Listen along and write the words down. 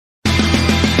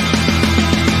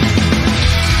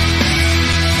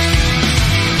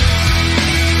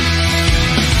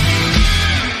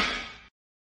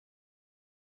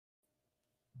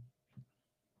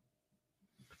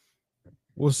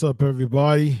What's up,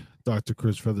 everybody? Dr.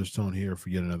 Chris Featherstone here for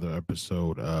yet another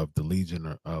episode of the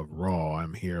Legion of Raw.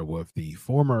 I'm here with the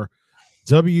former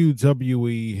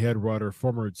WWE head writer,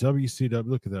 former WCW.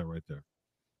 Look at that right there.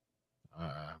 I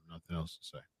have nothing else to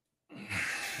say.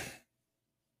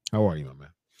 How are you, my man?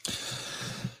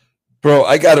 Bro,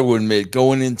 I got to admit,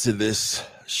 going into this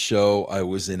show, I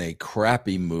was in a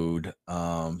crappy mood.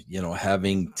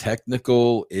 Having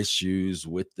technical issues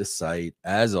with the site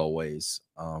as always,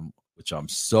 which I'm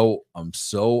so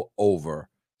over.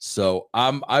 So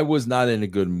I was not in a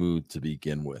good mood to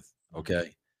begin with.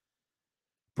 Okay,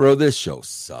 bro, this show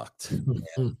sucked.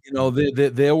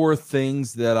 There were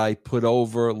things that I put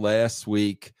over last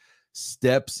week,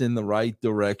 steps in the right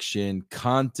direction,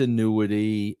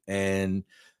 continuity, and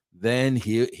then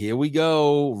here we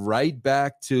go, right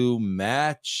back to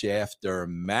match after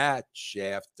match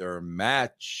after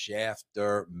match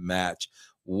after match.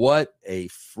 What a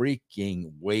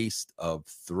freaking waste of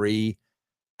 3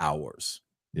 hours.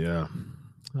 Yeah,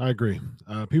 I agree.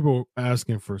 People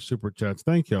asking for super chats.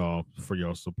 Thank y'all for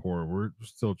your support. We're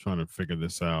still trying to figure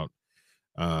this out.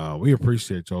 We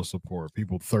appreciate y'all support.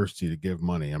 People thirsty to give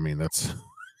money. I mean, that's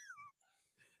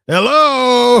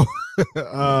hello.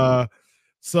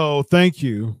 So thank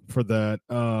you for that.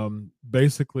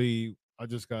 Basically, I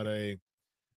just got a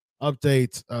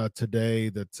update today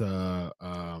that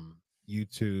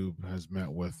YouTube has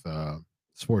met with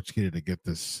Sportskeeda to get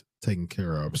this taken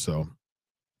care of. So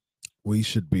we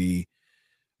should be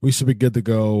good to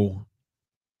go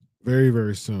very,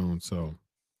 very soon. So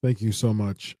thank you so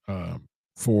much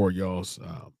for y'all's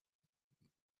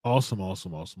awesome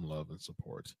love and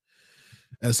support,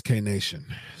 SK Nation.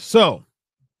 So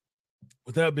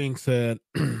with that being said,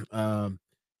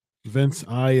 Vince,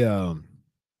 I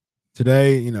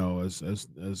today, as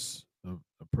a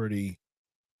pretty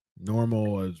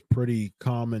normal, as pretty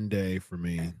common day for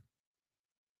me.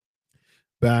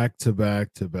 Back to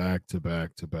back therapy.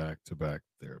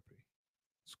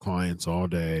 It's clients all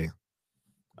day.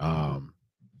 I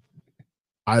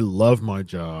love my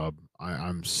job.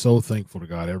 I'm so thankful to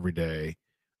God every day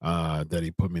that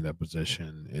He put me in that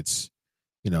position. It's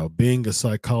being a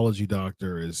psychology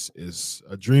doctor is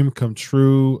a dream come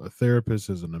true. A therapist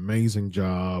is an amazing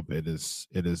job. It is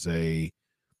a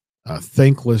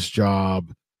thankless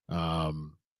job.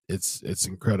 It's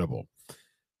incredible.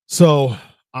 So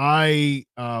I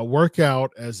work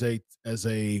out as a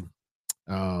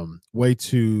way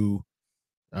to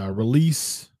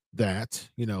release that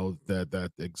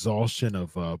that exhaustion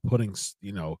of putting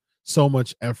so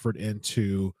much effort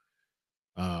into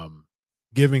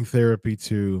giving therapy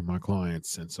to my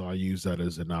clients, and so I use that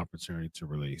as an opportunity to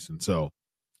release. And so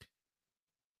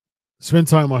spend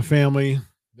time with my family.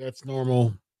 That's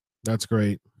normal. That's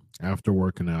great. After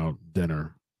working out,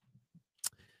 dinner.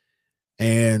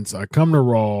 And I come to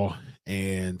Raw,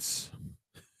 and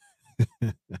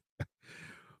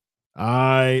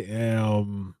I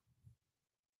am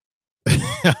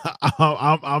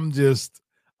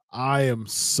I am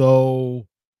so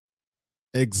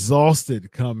exhausted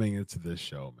coming into this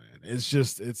show, man.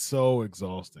 It's so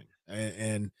exhausting.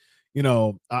 And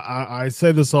I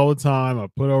say this all the time. I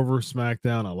put over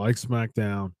SmackDown. I like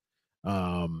SmackDown.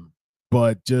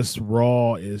 But just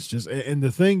Raw is just, and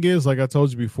the thing is, like I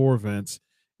told you before, Vince,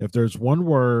 if there's one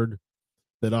word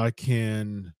that I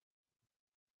can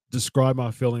describe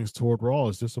my feelings toward Raw,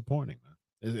 is disappointing, man.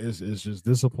 It's just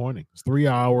disappointing. It's 3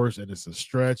 hours and it's a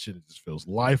stretch and it just feels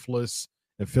lifeless.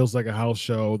 It feels like a house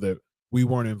show that we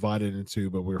weren't invited into,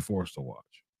 but we were forced to watch.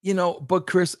 But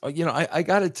Chris, I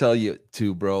got to tell you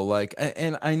too, bro, like,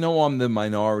 and I know I'm the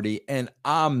minority and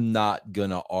I'm not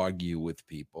going to argue with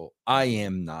people. I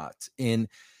am not in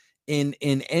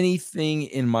anything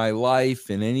in my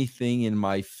life, in anything in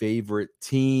my favorite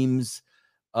teams,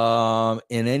 in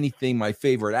anything, my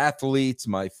favorite athletes,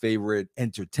 my favorite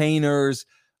entertainers.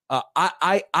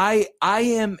 I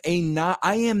am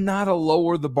not a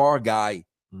lower the bar guy.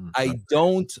 I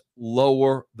don't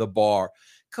lower the bar.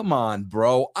 Come on,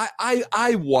 bro.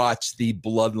 I watched the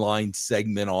Bloodline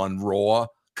segment on Raw.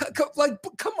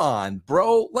 Come on,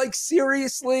 bro. Like,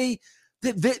 seriously,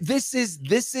 this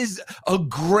is a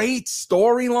great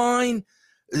storyline.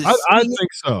 I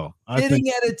think so. Sitting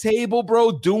at a table,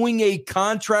 bro, doing a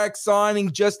contract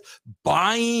signing, just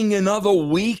buying another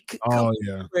week.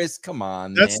 Yeah, Chris, come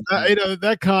on, that's man.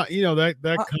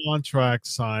 that contract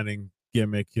signing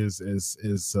gimmick is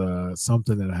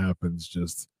something that happens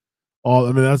just all.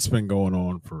 I mean, that's been going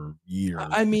on for years.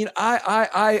 I mean,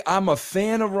 I'm a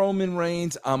fan of Roman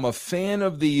Reigns. I'm a fan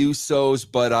of the Usos,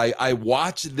 but I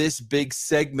watch this big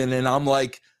segment and I'm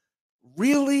like,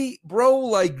 Really, bro?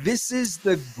 Like, this is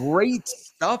the great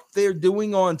stuff they're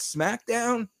doing on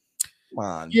SmackDown? Come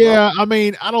on, bro. Yeah, I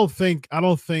mean, I don't think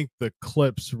the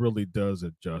clips really does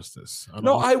it justice.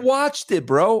 No, I watched it,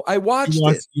 bro. I watched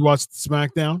it. You watched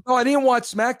SmackDown? No, I didn't watch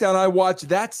SmackDown. I watched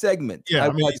that segment. Yeah, I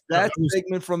I mean, watched that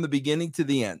segment from the beginning to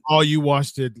the end. Oh, you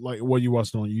watched it like what you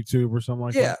watched on YouTube or something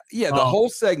like that? Yeah, the whole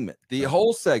segment. The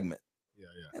whole segment. Yeah.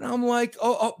 And I'm like,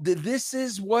 this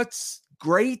is what's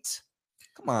great.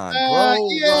 Come on, bro.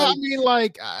 Yeah, I mean,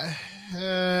 like, I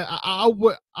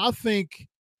think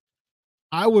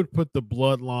I would put the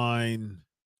Bloodline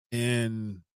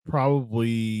in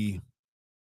probably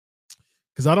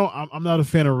because I'm not a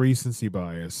fan of recency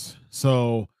bias,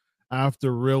 so I have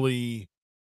to really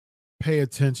pay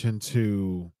attention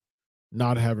to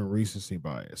not having recency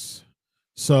bias.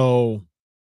 So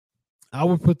I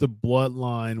would put the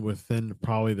Bloodline within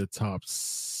probably the top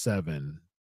 7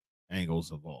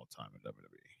 angles of all time in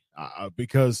WWE,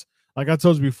 because, like I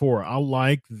told you before, I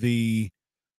like the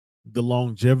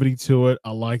longevity to it.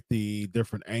 I like the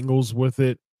different angles with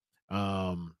it.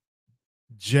 I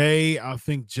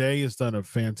think Jay has done a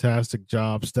fantastic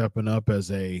job stepping up as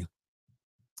a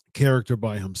character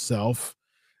by himself.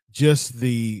 Just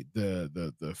the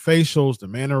facials, the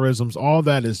mannerisms, all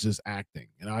that is just acting,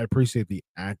 and I appreciate the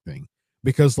acting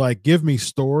because, like, give me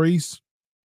stories.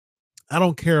 I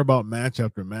don't care about match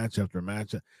after match after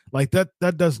match. Like that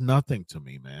does nothing to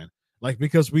me, man. Like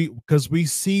because we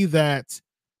see that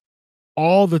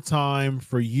all the time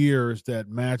for years, that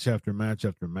match after match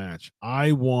after match.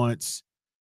 I want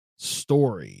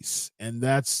stories, and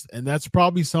that's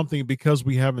probably something because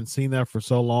we haven't seen that for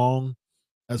so long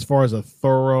as far as a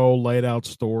thorough laid out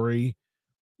story.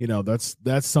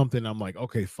 That's something I'm like,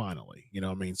 okay, finally, you know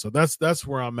what I mean? So that's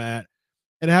where I'm at.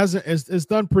 It hasn't it's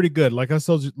done pretty good. Like I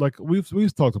told you, like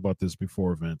we've talked about this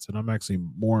before, Vince, and I'm actually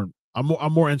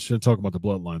I'm more interested in talking about the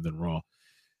Bloodline than Raw.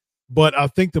 But I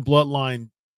think the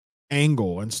Bloodline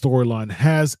angle and storyline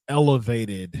has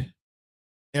elevated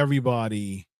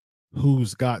everybody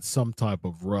who's got some type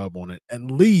of rub on it, at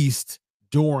least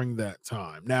during that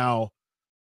time. Now,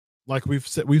 like we've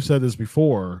said this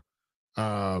before,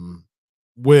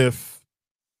 with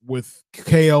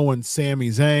KO and Sami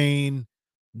Zayn,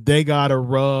 they got a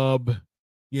rub,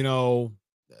 you know,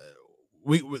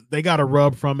 they got a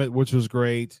rub from it, which was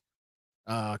great.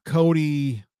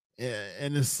 Cody,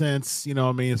 in a sense, you know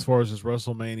what I mean, as far as his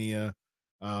WrestleMania.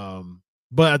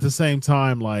 But at the same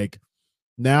time, like,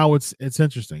 now it's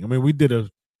interesting. I mean, we did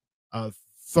a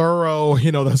thorough,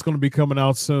 that's going to be coming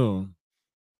out soon.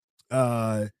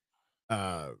 Uh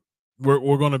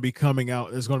we're going to be coming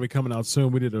out. It's going to be coming out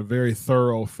soon. We did a very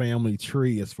thorough family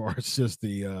tree as far as just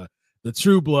the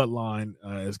true bloodline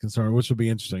is concerned, which will be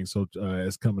interesting. So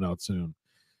it's coming out soon.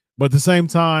 But at the same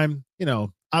time,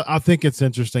 I think it's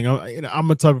interesting.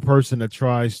 I'm a type of person that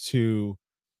tries to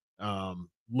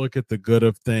look at the good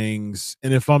of things,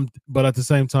 and but at the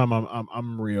same time,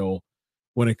 I'm real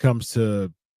when it comes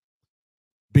to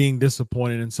being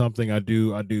disappointed in something. I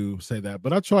do say that,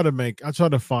 but I try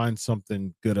to find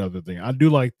something good other than I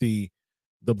do like the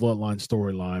Bloodline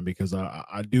storyline, because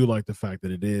I do like the fact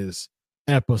that it is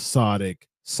episodic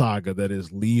saga that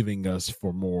is leaving us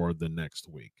for more the next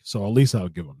week. So at least I'll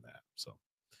give them that. So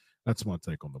that's my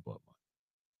take on the Bloodline.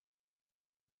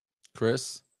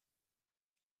 Chris,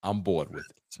 I'm bored with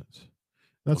it.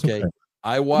 That's okay.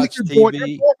 I watch TV.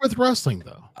 You're bored with wrestling,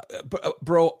 though,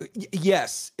 bro.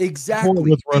 Yes,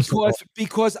 exactly.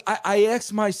 Because I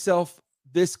ask myself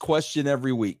this question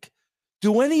every week: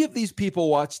 do any of these people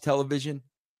watch television?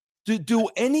 Do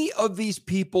any of these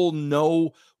people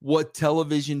know what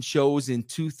television shows in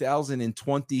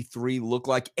 2023 look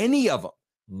like? Any of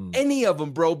them? Any of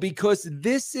them, bro? Because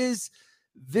this is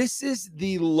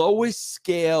the lowest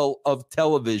scale of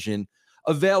television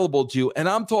available to you. And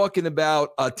I'm talking about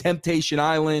Temptation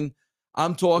Island.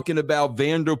 I'm talking about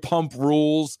Vanderpump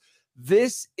Rules.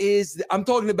 I'm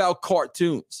talking about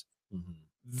cartoons. Mm-hmm.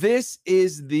 This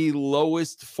is the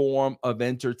lowest form of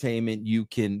entertainment you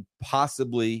can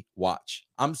possibly watch.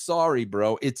 I'm sorry,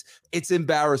 bro. It's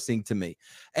embarrassing to me.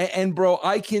 And bro,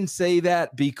 I can say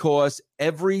that because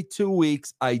every 2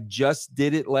 weeks, I just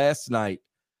did it last night,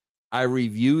 I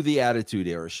review the Attitude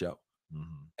Era show.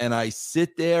 Mm-hmm. And I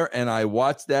sit there and I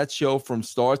watch that show from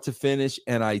start to finish,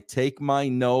 and I take my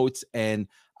notes, and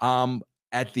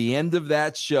at the end of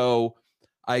that show,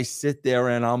 I sit there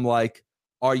and I'm like,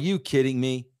 are you kidding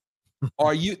me?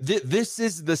 Are you this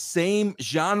is the same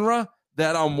genre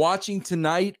that I'm watching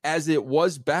tonight as it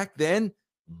was back then?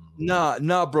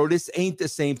 Nah, bro, this ain't the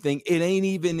same thing. It ain't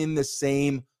even in the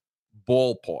same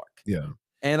ballpark. Yeah.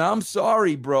 And I'm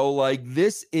sorry, bro. Like,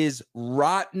 this is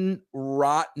rotten,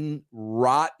 rotten,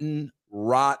 rotten,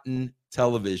 rotten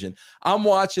television. I'm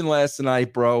watching last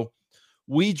night, bro.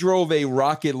 We drove a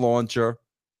rocket launcher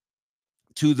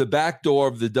to the back door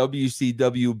of the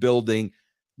WCW building,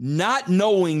 not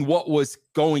knowing what was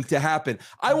going to happen.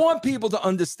 I want people to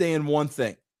understand one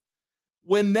thing.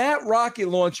 When that rocket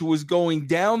launcher was going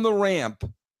down the ramp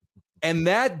and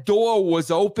that door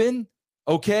was open,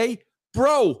 okay,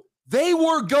 bro, they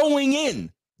were going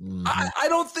in. Mm-hmm. I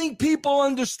don't think people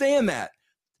understand that.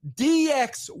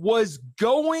 DX was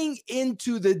going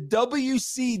into the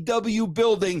WCW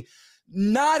building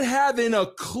not having a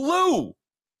clue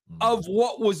of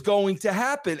what was going to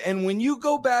happen. And when you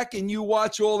go back and you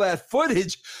watch all that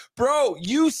footage, bro,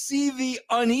 you see the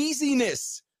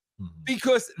uneasiness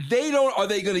because are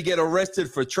they going to get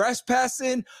arrested for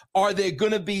trespassing? Are there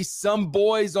going to be some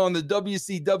boys on the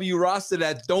WCW roster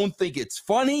that don't think it's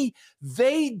funny?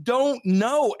 They don't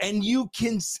know. And you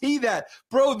can see that.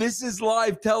 Bro, this is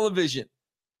live television.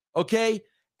 Okay.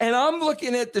 And I'm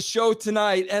looking at the show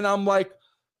tonight and I'm like,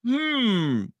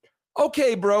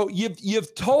 okay, bro,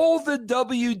 you've told the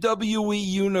WWE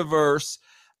universe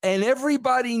and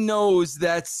everybody knows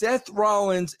that Seth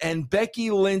Rollins and Becky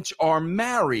Lynch are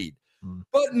married.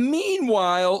 But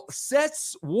meanwhile,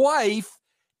 Seth's wife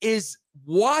is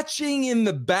watching in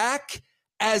the back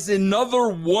as another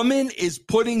woman is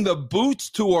putting the boots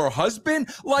to her husband.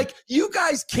 Like, you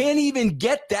guys can't even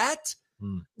get that?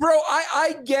 Bro,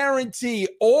 I guarantee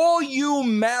all you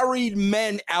married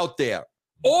men out there,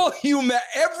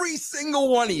 every single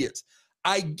one of you,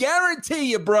 I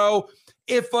guarantee you, bro,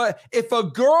 if a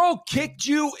girl kicked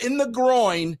you in the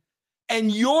groin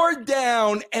and you're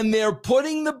down and they're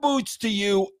putting the boots to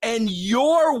you and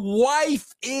your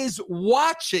wife is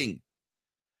watching,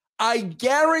 I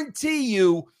guarantee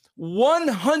you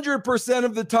 100%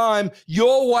 of the time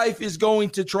your wife is going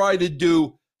to try to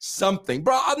do something.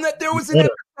 Bro, there was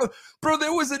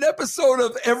an episode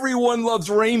of Everyone Loves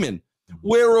Raymond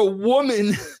where a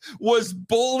woman was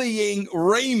bullying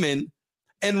Raymond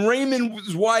and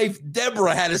Raymond's wife,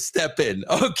 Deborah, had to step in,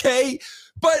 okay?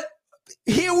 But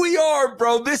here we are,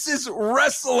 bro. This is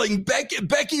wrestling.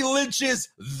 Becky Lynch is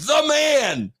the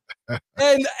man.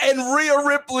 And Rhea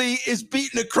Ripley is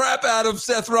beating the crap out of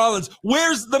Seth Rollins.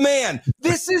 Where's the man?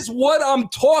 This is what I'm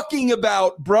talking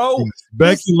about, bro.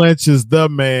 Becky Lynch is the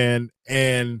man,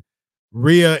 and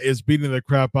Rhea is beating the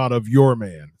crap out of your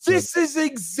man. So this is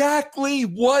exactly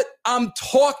what I'm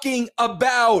talking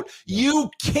about. You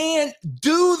can't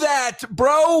do that,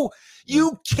 bro.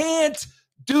 You can't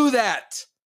do that.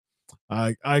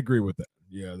 I agree with that.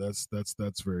 Yeah, that's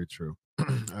very true.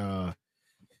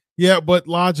 Yeah, but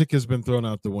logic has been thrown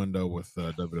out the window with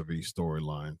WWE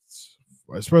storylines,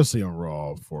 especially on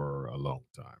Raw, for a long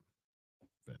time.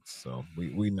 So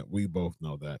we both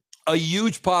know that. A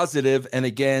huge positive, and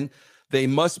again, they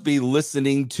must be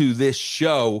listening to this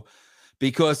show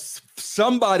because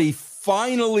somebody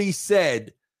finally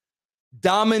said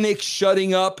Dominic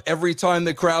shutting up every time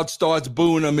the crowd starts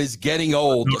booing him is getting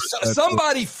old.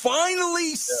 Somebody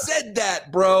finally said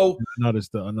that, bro. I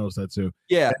noticed that too.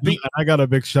 Yeah. And I got a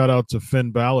big shout out to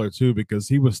Finn Balor too, because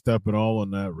he was stepping all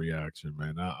in that reaction,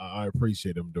 man. I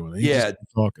appreciate him doing it. He just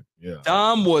talking. Yeah.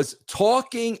 Dom was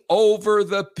talking over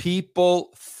the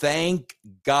people. Thank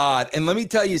God. And let me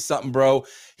tell you something, bro.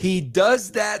 He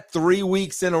does that 3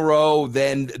 weeks in a row,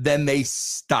 then they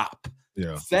stop.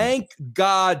 Yeah. Thank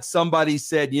God somebody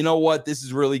said, you know what? This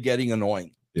is really getting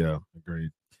annoying. Yeah,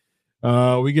 agreed.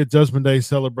 We get Judgment Day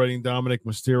celebrating Dominic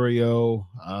Mysterio.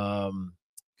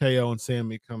 KO and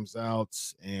Sammy comes out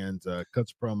and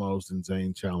cuts promos, and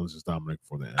Zayn challenges Dominic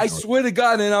for that. I swear to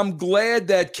God, and I'm glad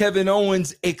that Kevin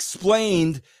Owens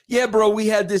explained, yeah, bro, we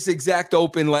had this exact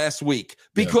open last week.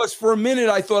 Because for a minute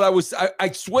I thought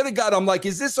I swear to God, I'm like,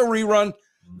 is this a rerun?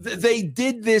 They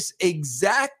did this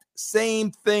exact same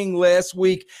thing last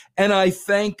week, and I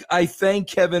thank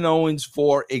Kevin Owens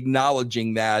for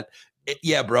acknowledging that.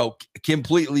 Yeah, bro,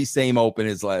 completely same open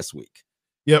as last week.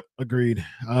 Yep, agreed.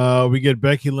 We get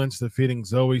Becky Lynch defeating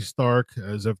Zoe Stark,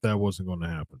 as if that wasn't going to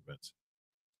happen, Vince.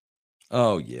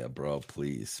 Oh yeah, bro,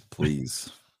 please.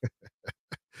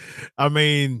 I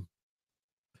mean,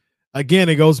 again,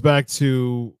 it goes back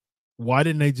to, why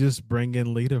didn't they just bring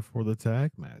in Lita for the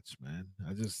tag match, man?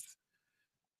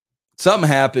 Something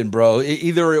happened, bro.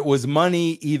 Either it was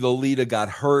money, either Lita got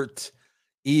hurt,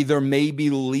 either maybe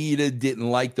Lita didn't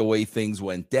like the way things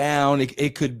went down.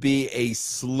 It could be a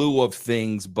slew of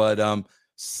things, but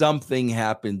something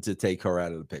happened to take her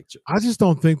out of the picture. I just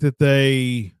don't think that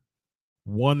they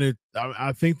wanted.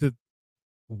 I think that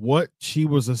what she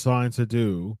was assigned to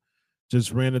do,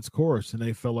 just ran its course, and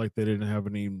they felt like they didn't have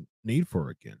any need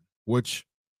for it again, which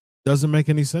doesn't make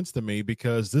any sense to me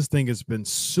because this thing has been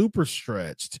super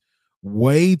stretched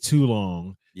way too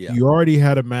long. Yeah. You already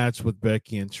had a match with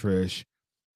Becky and Trish.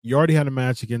 You already had a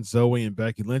match against Zoe and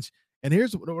Becky Lynch. And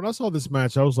here's when I saw this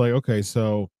match, I was like, okay,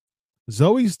 so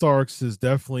Zoe Starks is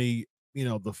definitely,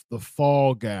 the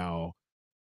fall gal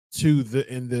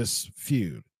in this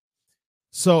feud.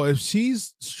 So if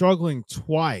she's struggling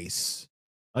twice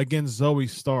against Zoe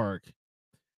Stark,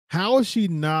 how is she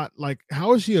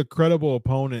a credible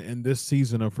opponent in this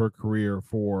season of her career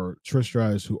for Trish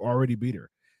Stratus, who already beat her?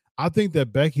 I think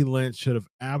that Becky Lynch should have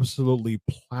absolutely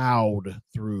plowed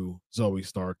through Zoe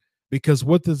Stark, because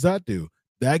what does that do?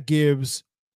 That gives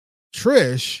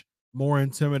Trish more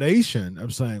intimidation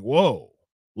of saying, whoa,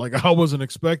 like I wasn't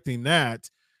expecting that.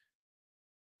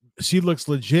 She looks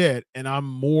legit, and I'm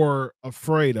more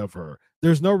afraid of her.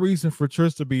 There's no reason for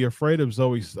Trish to be afraid of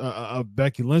of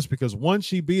Becky Lynch, because one,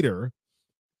 she beat her.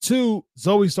 Two,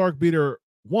 Zoe Stark beat her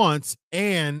once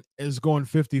and is going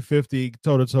 50-50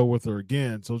 toe-to-toe with her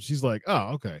again. So she's like,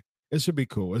 oh, okay, it should be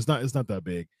cool. It's not that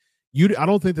big. I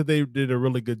don't think that they did a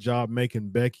really good job making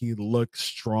Becky look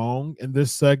strong in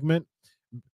this segment.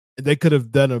 They could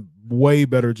have done a way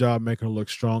better job making her look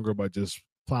stronger by just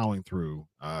plowing through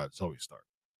Zoe Stark.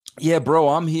 Yeah, bro,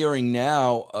 I'm hearing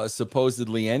now,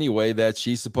 supposedly anyway, that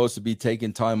she's supposed to be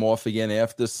taking time off again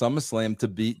after SummerSlam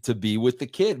to be with the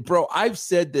kid. Bro, I've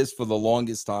said this for the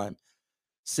longest time.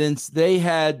 Since they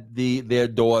had their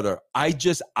daughter, I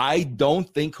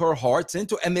don't think her heart's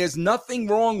into it. And there's nothing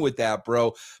wrong with that,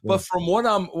 bro. Yeah. But from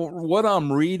what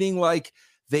I'm reading, like,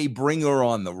 they bring her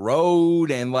on the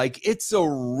road, and like it's a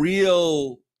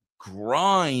real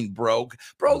grind, bro.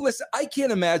 Listen, I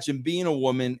can't imagine being a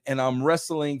woman and I'm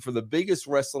wrestling for the biggest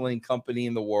wrestling company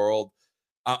in the world.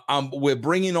 We're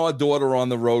bringing our daughter on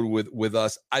the road with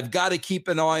us. I've got to keep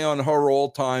an eye on her all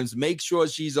times, make sure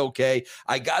she's okay.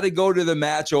 I got to go to the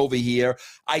match over here.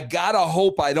 I got to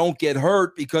hope I don't get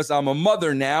hurt because I'm a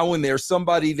mother now, and there's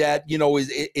somebody that,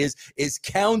 is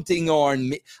counting on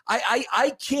me.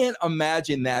 I can't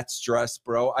imagine that stress,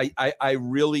 bro. I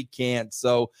really can't.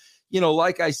 So,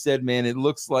 like I said, man, it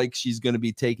looks like she's going to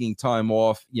be taking time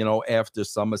off, after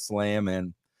SummerSlam.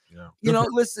 And yeah.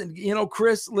 Listen,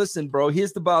 Chris, listen, bro,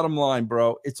 here's the bottom line,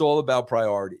 bro. It's all about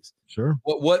priorities. Sure.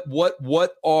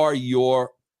 What are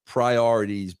your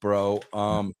priorities, bro?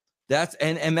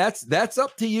 That's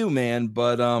up to you, man.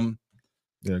 But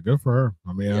yeah, good for her.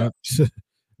 I mean, yeah.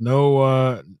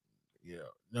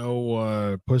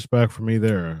 No pushback for me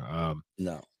there.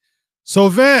 No. So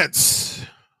Vince,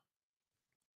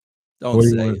 what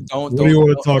do you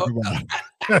want to talk about?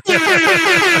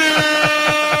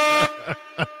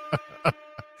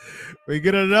 We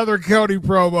get another Cody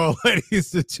promo,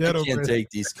 ladies and gentlemen. I can't take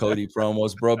these Cody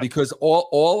promos, bro, because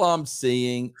all I'm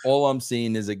seeing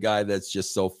is a guy that's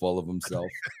just so full of himself.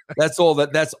 That's all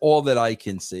that I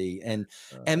can see. And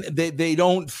they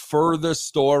don't further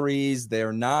stories.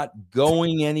 They're not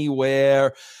going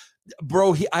anywhere.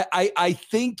 Bro, I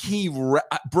think he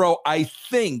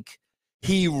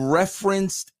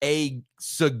referenced a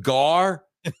cigar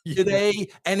today,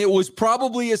 and it was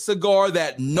probably a cigar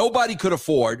that nobody could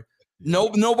afford.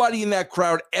 Nobody in that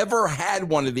crowd ever had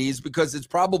one of these because it's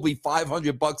probably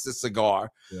 $500 a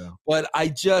cigar. Yeah. But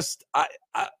I'm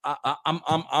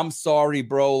sorry,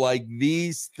 bro. Like,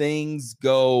 these things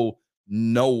go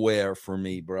nowhere for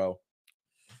me, bro.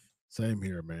 Same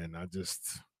here, man.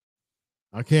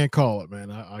 I can't call it,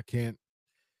 man. I can't.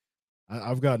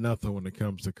 I've got nothing when it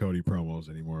comes to Cody promos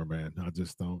anymore, man. I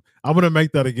just don't. I'm going to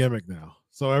make that a gimmick now.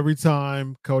 So every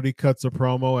time Cody cuts a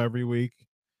promo every week,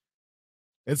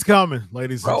 it's coming,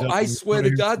 ladies and gentlemen. I swear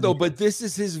to God, though, but this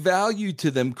is his value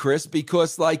to them, Chris,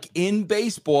 because like in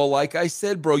baseball, like I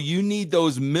said, bro, you need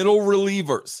those middle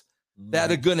relievers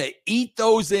that are going to eat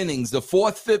those innings, the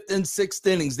fourth, fifth, and sixth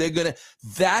innings.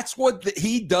 That's what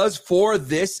he does for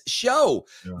this show.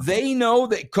 Yeah. They know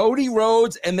that Cody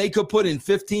Rhodes, and they could put in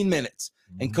 15 minutes.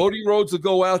 And Cody Rhodes will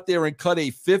go out there and cut a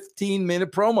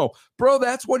 15-minute promo. Bro,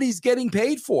 that's what he's getting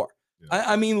paid for. Yeah.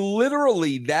 I mean,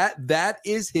 literally, that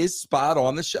is his spot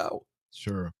on the show.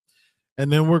 Sure.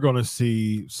 And then we're going to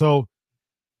see. So,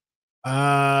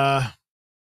 yeah,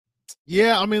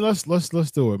 I mean,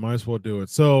 let's do it. Might as well do it.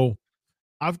 So,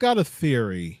 I've got a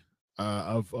theory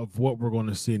of what we're going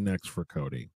to see next for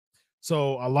Cody.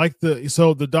 So, I'm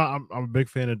a big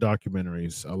fan of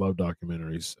documentaries. I love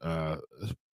documentaries,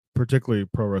 particularly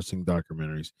pro wrestling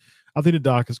documentaries. I think the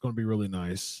doc is going to be really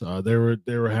nice. They were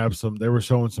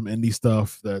showing some indie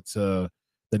stuff that's going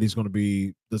to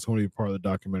be part of the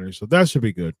documentary. So that should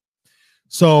be good.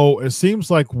 So it seems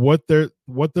like what they're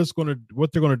going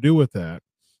to do with that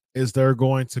is they're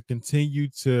going to continue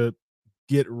to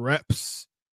get reps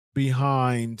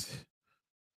behind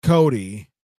Cody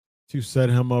to set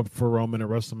him up for Roman at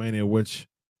WrestleMania, which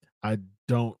I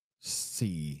don't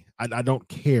see. I don't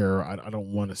care. I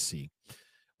don't want to see.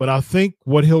 But I think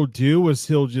what he'll do is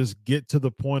he'll just get to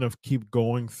the point of keep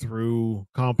going through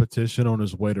competition on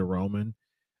his way to Roman.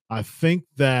 I think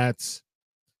that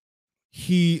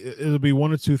it'll be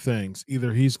one of two things.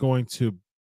 Either he's going to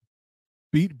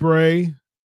beat Bray,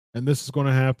 and this is going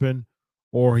to happen,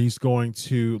 or he's going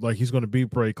to beat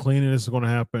Bray clean, and this is going to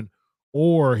happen,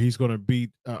 or he's going to beat.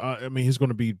 He's going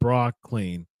to beat Brock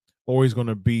clean, or he's going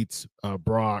to beat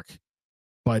Brock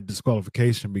by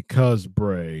disqualification because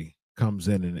Bray comes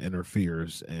in and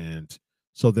interferes, and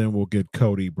so then we'll get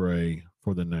Cody Bray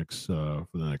for the next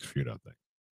feud, I think.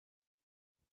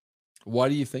 Why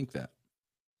do you think that?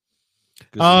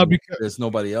 Because there's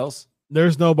nobody else.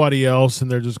 There's nobody else,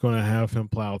 and they're just going to have him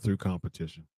plow through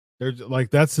competition. They're like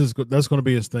that's going to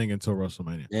be his thing until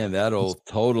WrestleMania. And that'll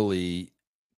totally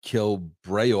kill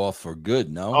Bray off for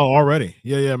good. No, oh, already,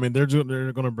 yeah. I mean, they're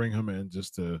going to bring him in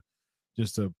just to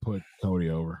put Cody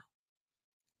over.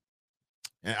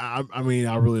 And I mean,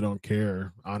 I really don't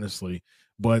care, honestly,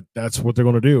 but that's what they're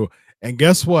going to do. And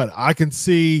guess what? I can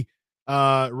see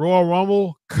Royal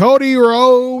Rumble, Cody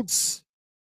Rhodes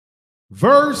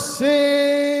versus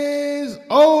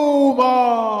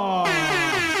Omar.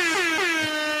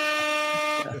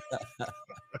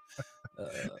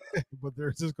 But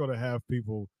they're just going to have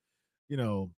people,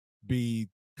 be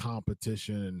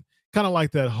competition and kind of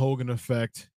like that Hogan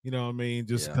effect. You know what I mean?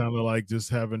 Just kind of like just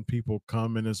having people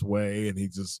come in his way, and he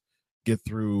just get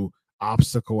through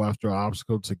obstacle after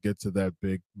obstacle to get to that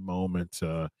big moment,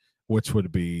 which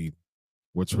would be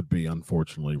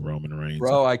unfortunately Roman Reigns.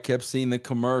 Bro, I kept seeing the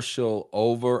commercial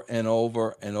over and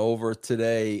over and over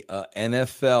today.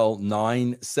 NFL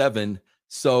 9/7.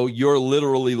 So you're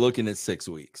literally looking at 6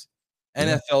 weeks.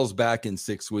 Yeah. NFL's back in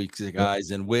 6 weeks,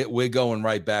 guys, and we're going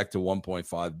right back to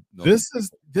 1.5 million.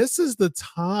 This is the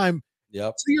time.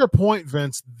 Yep. To your point,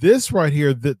 Vince, this right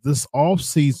here, this off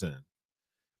season,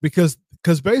 because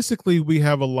basically we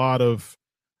have a lot of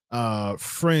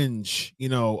fringe,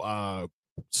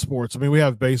 sports. I mean, we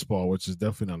have baseball, which is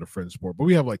definitely not a fringe sport, but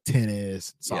we have like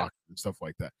tennis, and soccer, and stuff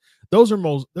like that. Those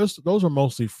are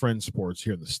mostly fringe sports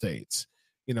here in the States.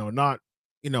 Not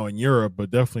in Europe, but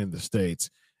definitely in the States.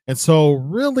 And so,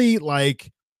 really,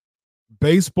 like,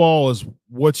 baseball is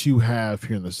what you have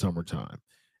here in the summertime,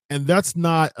 and that's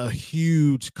not a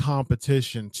huge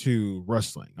competition to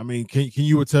wrestling. I mean, can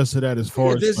you attest to that? As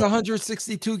far as there's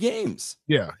 162 games.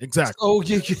 Yeah, exactly. Oh,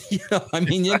 I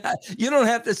mean, you don't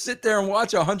have to sit there and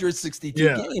watch 162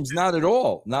 games. Not at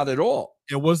all. Not at all.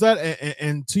 And was that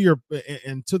and to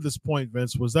this point,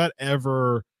 Vince, was that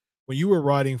ever when you were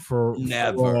writing for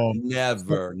never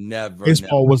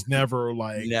baseball was never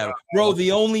like never. Bro,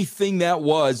 the only thing that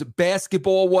was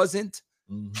basketball wasn't,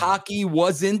 hockey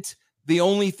wasn't. The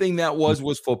only thing that was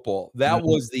football. That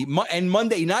was and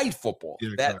Monday Night Football.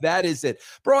 Yeah, exactly. That is it.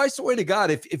 Bro, I swear to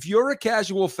God, if you're a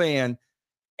casual fan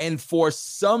and for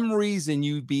some reason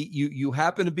you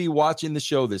happen to be watching the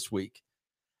show this week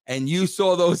and you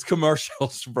saw those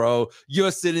commercials, bro,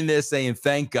 you're sitting there saying,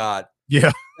 thank God.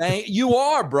 Yeah. You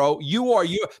are, bro. You are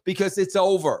because it's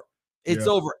over. It's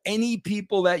over. Any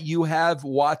people that you have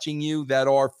watching you that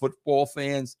are football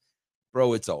fans,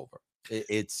 bro, it's over.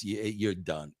 You're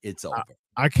done. It's over.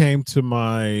 I came to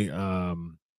my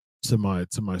my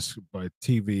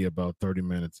TV about 30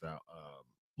 minutes out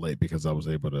late because I was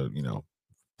able to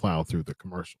plow through the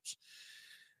commercials,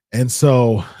 and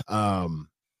so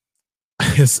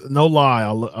it's no lie.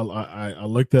 I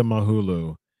looked at my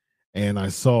Hulu and I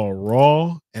saw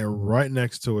Raw, and right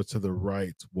next to it to the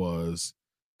right was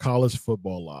College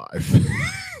Football Live,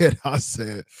 and I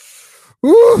said,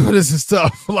 "Ooh, this is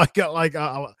tough." I kept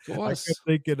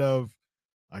thinking of,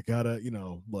 I gotta,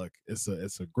 look, it's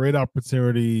a great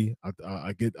opportunity.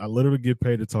 I literally get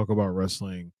paid to talk about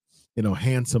wrestling,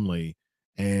 handsomely,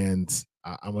 and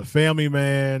I'm a family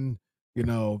man,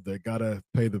 they gotta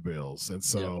pay the bills, and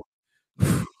so,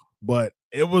 but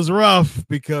it was rough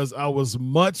because I was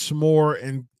much more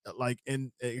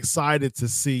excited to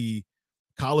see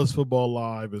College Football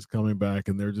Live is coming back,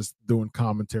 and they're just doing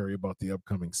commentary about the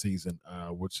upcoming season,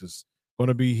 which is going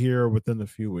to be here within a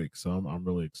few weeks. So I'm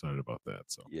really excited about that.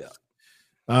 So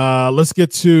let's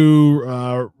get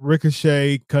to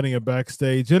Ricochet cutting a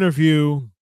backstage interview.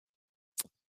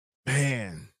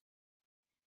 Man,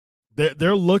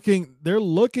 they're looking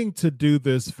to do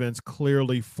this, Vince,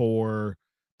 clearly for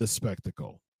the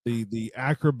spectacle, the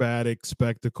acrobatic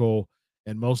spectacle.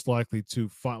 and most likely to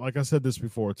like I said this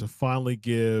before, to finally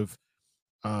give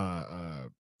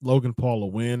Logan Paul a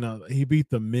win. He beat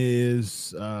the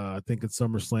Miz, I think at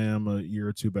SummerSlam a year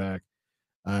or two back,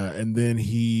 and then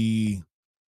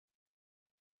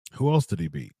who else did he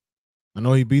beat? I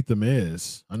know he beat the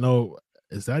Miz. I know,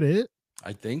 is that it?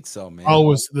 I think so, man. Oh, it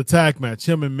was the tag match,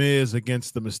 him and Miz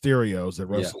against the Mysterios at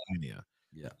WrestleMania.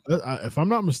 Yeah. If I'm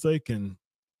not mistaken,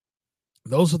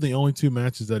 those are the only two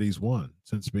matches that he's won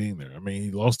since being there. I mean,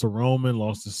 he lost to Roman,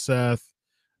 lost to Seth,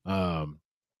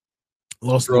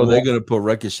 lost. Bro, they're gonna put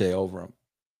Ricochet over him.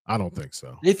 I don't think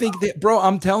so. They think that, bro.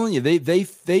 I'm telling you, they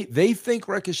think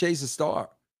Ricochet's a star.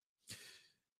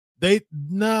 I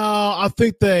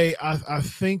think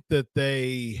that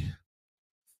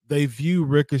they view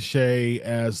Ricochet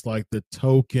as like the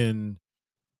token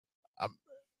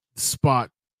spot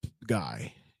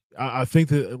guy. I think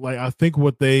that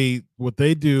what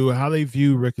they do, how they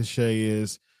view Ricochet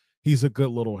is he's a good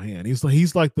little hand.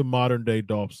 He's like the modern day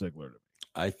Dolph Ziggler.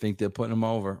 I think they're putting him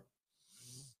over.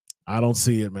 I don't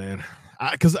see it, man.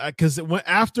 Because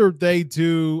after they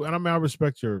do, and I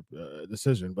respect your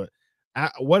decision, but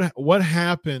what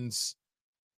happens?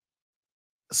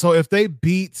 So if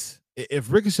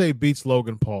Ricochet beats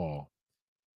Logan Paul,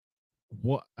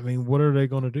 what are they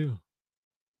going to do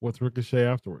with Ricochet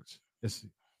afterwards? It's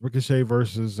Ricochet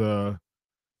versus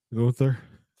Gunther,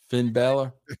 Finn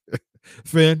Balor.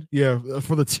 Finn, yeah,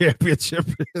 for the championship.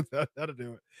 That'll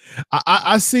do it.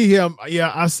 I see him.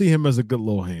 Yeah, I see him as a good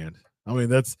little hand. I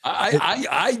mean,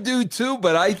 I do too,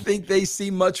 but I think they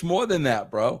see much more than that,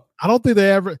 bro. I don't think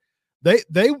they ever.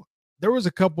 There was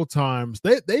a couple times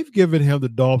they've given him the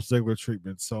Dolph Ziggler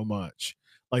treatment so much.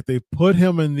 Like they put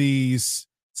him in these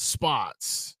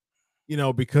spots,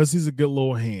 because he's a good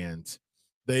little hand.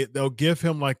 They'll give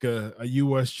him like a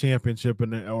U.S. championship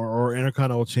or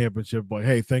Intercontinental championship. Like,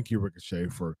 hey, thank you, Ricochet,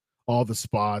 for all the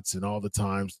spots and all the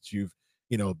times that you've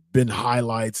been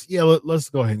highlights. Yeah, let's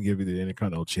go ahead and give you the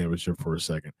Intercontinental championship for a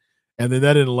second. And then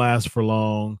that didn't last for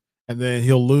long. And then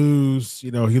he'll lose.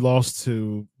 He lost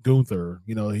to Gunther.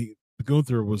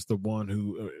 Gunther was the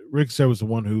one Ricochet was the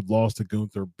one who lost to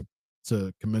Gunther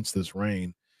to commence this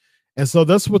reign. And so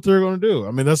that's what they're going to do.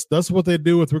 I mean, that's what they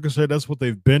do with Ricochet. That's what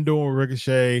they've been doing with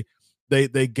Ricochet.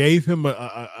 They gave him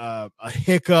a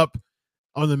hiccup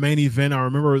on the main event. I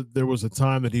remember there was a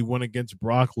time that he went against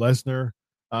Brock Lesnar,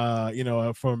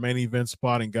 for a main event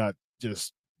spot and got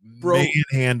just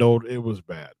manhandled. It was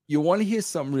bad. You want to hear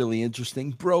something really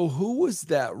interesting, bro? Who was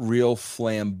that real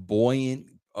flamboyant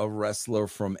wrestler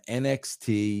from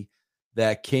NXT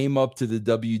that came up to the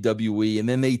WWE, and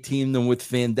then they teamed them with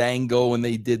Fandango and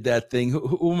they did that thing?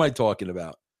 Who am I talking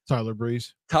about? Tyler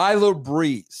Breeze.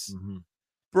 Mm-hmm.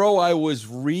 Bro, I was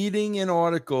reading an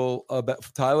article about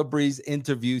Tyler Breeze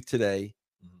interview today,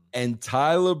 and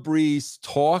Tyler Breeze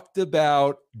talked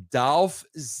about Dolph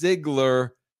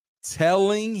Ziggler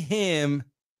telling him,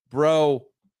 bro,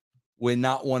 we're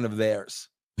not one of theirs.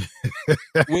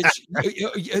 Which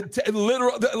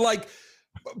literally, like,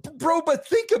 bro, but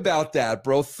think about that,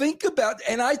 bro.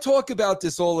 And I talk about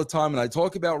this all the time, and I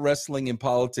talk about wrestling and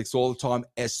politics all the time,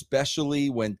 especially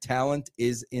when talent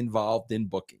is involved in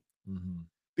booking. Mm-hmm.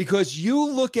 Because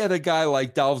you look at a guy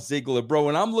like Dolph Ziggler, bro,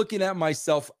 and I'm looking at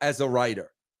myself as a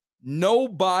writer. No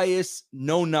bias,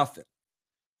 no nothing.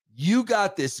 You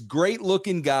got this great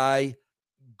looking guy,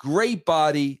 great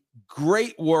body,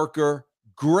 great worker,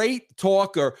 great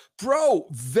talker, bro,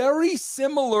 very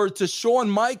similar to Shawn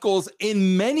Michaels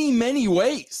in many, many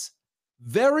ways.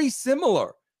 Very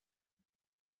similar.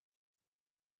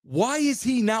 Why is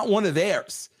he not one of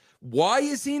theirs? Why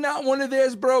is he not one of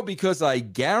theirs, bro? Because I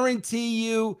guarantee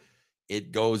you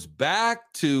it goes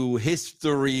back to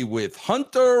history with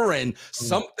Hunter, and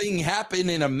something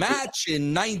happened in a match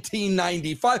in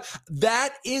 1995.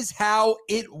 That is how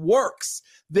it works.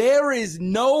 There is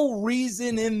no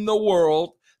reason in the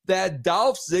world that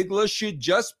Dolph Ziggler should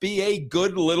just be a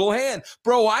good little hand.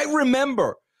 Bro, I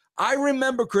remember,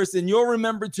 Chris, and you'll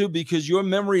remember too, because your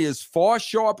memory is far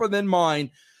sharper than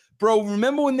mine. Bro,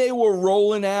 remember when they were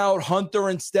rolling out Hunter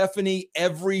and Stephanie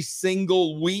every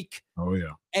single week? Oh,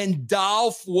 yeah. And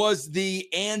Dolph was the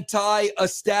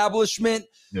anti-establishment?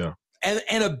 Yeah.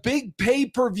 And a big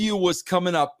pay-per-view was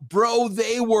coming up. Bro,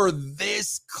 they were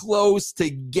this close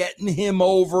to getting him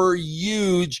over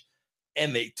huge,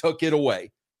 and they took it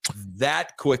away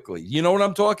that quickly. You know what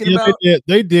I'm talking about?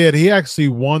 They did. He actually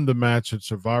won the match at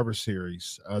Survivor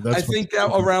Series. I think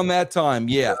that around that time.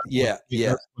 Yeah.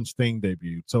 That's when Sting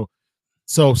debuted.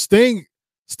 So Sting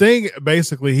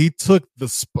basically he took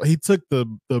the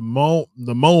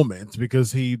moment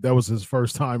because that was his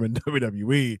first time in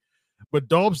WWE. but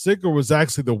Dolph Ziggler was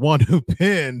actually the one who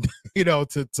pinned,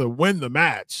 to win the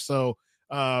match. So,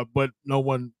 but no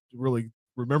one really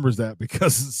remembers that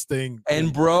because Sting.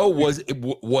 And bro,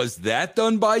 was that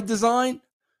done by design?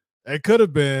 It could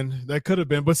have been. That could have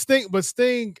been. But Sting,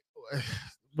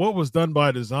 what was done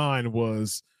by design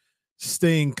was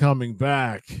Sting coming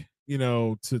back,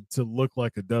 to look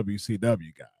like a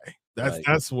WCW guy.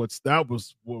 That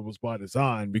was what was by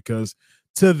design, because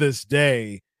to this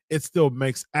day it still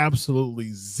makes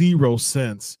absolutely zero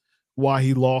sense why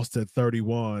he lost at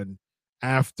 31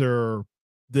 after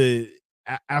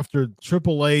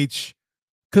Triple H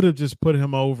could have just put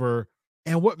him over.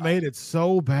 And what made it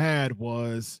so bad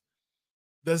was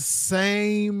the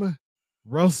same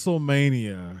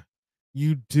WrestleMania,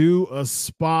 you do a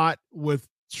spot with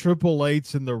Triple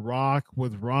H and The Rock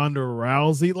with Ronda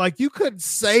Rousey. Like, you couldn't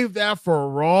save that for a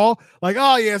Raw. Like,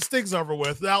 oh yeah, Sting's over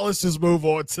with. Now let's just move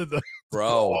on to the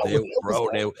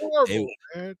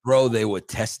they were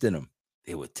testing him.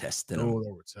 They were testing him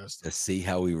to see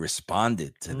how he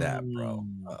responded to that, bro.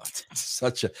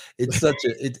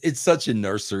 It's such a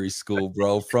nursery school,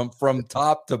 bro. From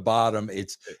top to bottom,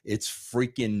 it's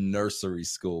freaking nursery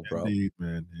school, bro. Indeed,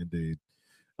 man. Indeed.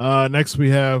 Next we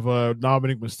have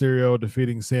Dominic Mysterio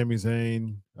defeating Sami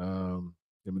Zayn.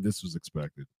 This was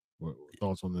expected. What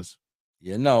thoughts on this?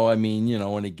 Yeah, no,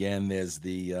 and again, there's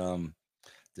the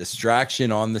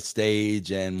distraction on the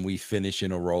stage, and we finish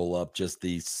in a roll up. Just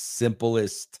the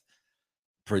simplest,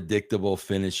 predictable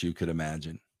finish you could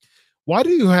imagine. Why do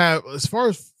you have, as far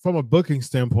as from a booking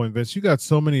standpoint, Vince, you got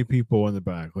so many people in the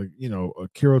back, like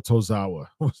Akira Tozawa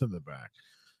was in the back,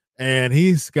 and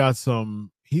he's got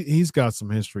some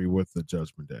history with the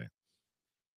Judgment Day.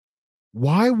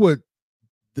 Why would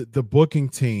the booking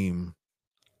team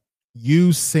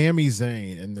use Sami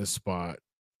Zayn in this spot?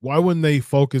 Why wouldn't they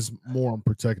focus more on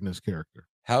protecting his character?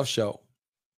 House show.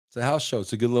 It's a house show.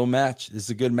 It's a good little match. It's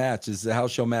a good match. It's a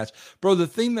house show match. Bro, the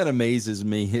thing that amazes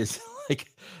me is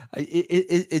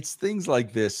it's things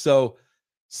like this. So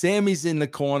Sammy's in the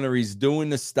corner. He's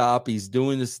doing the stop.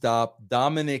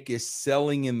 Dominic is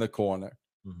selling in the corner.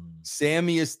 Mm-hmm.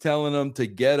 Sammy is telling him to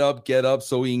get up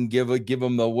so he can give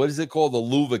him the, what is it called? The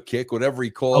Luva kick, whatever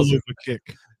he calls it.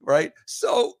 Kick. Right?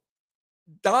 So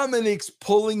Dominic's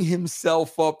pulling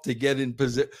himself up to get in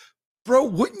position. Bro,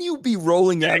 wouldn't you be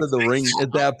rolling out of the ring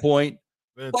at that point?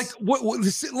 Like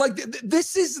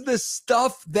this is the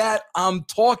stuff that I'm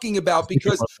talking about,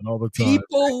 because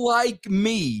people like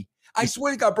me, I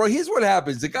swear to God, bro, here's what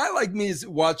happens. A guy like me is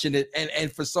watching it,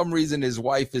 and for some reason his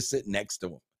wife is sitting next to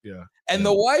him. Yeah. And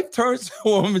the wife turns to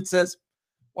him and says,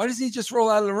 "Why does he just roll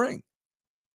out of the ring?"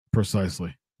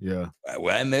 Precisely. Yeah.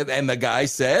 And the guy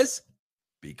says,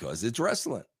 "Because it's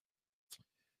wrestling."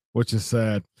 Which is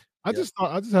sad. I just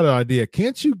had an idea.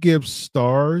 Can't you give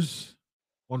stars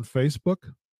on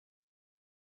Facebook?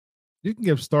 You can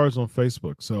give stars on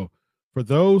Facebook. So for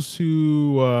those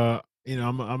who I'm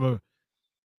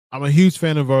a huge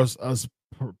fan of us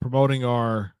promoting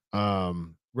our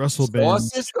WrestleBand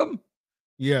system.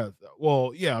 Yeah.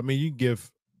 Well, yeah. I mean, you can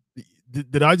give.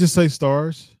 Did I just say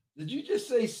stars? Did you just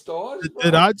say stars?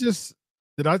 Did I just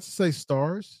say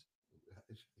stars?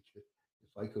 If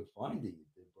I could find it.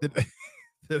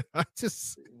 Did I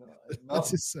just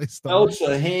say stars?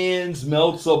 Meltzer hands,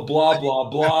 Meltzer, blah blah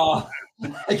blah.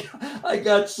 I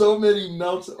got so many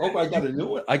Meltzer. Oh, I got a new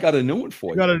one. I got a new one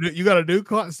for you. You got a new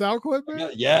sound clip,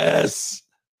 man? Yes.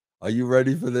 Are you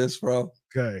ready for this, bro?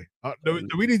 Okay. Do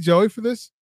we need Joey for this?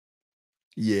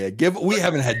 Yeah, we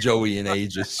haven't had Joey in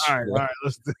ages. All right,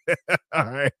 let's do it.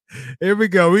 All right, here we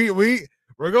go. We're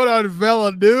going to unveil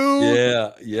a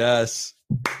new yes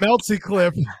Meltzy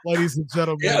clip, ladies and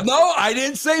gentlemen. Yeah, no, I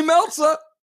didn't say Meltzer.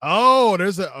 Oh,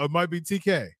 it might be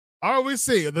TK. All right, we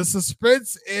see. The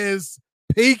suspense is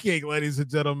peaking, ladies and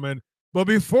gentlemen. But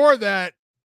before that,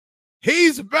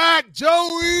 he's back,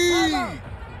 Joey.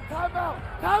 Time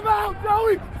out,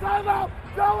 Joey. Time out,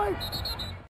 Joey.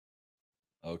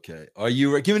 Okay. Are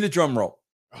you ready? Give me the drum roll.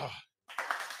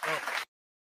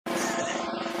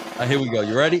 Here we go.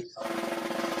 You ready?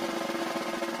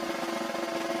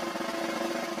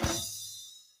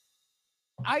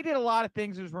 I did a lot of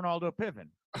things as Ronaldo Piven.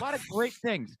 A lot of great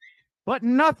things. But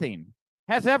nothing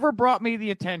has ever brought me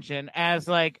the attention as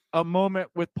like a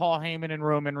moment with Paul Heyman and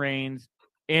Roman Reigns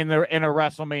in a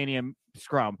WrestleMania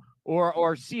scrum or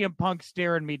CM Punk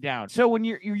staring me down. So when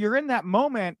you're in that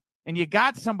moment, and you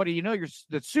got somebody,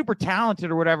 that's super talented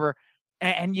or whatever,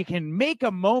 and you can make a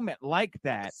moment like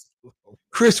that.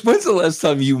 Chris, when's the last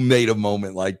time you made a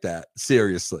moment like that?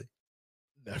 Seriously.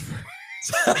 Never.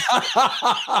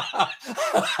 I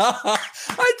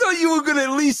thought you were going to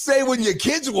at least say when your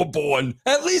kids were born.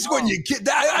 At least when your kid.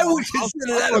 I would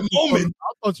consider that a moment.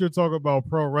 I thought you were talking about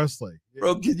pro wrestling,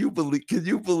 bro. Can you believe?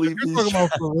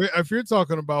 If you're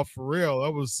talking about for real,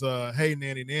 that was Hey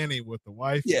Nanny with the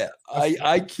wife. Yeah,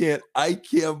 I can't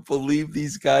believe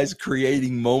these guys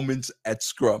creating moments at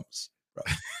scrums. Bro.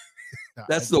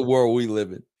 That's the world we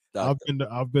live in. I've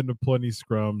been to plenty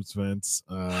scrums, Vince,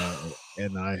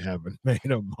 and I haven't made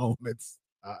a moment.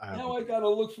 Now I gotta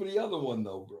look for the other one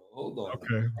though, bro. Hold on.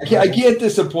 Okay. I can't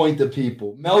disappoint the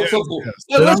people. Meltzer.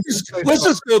 Let's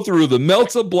just go through the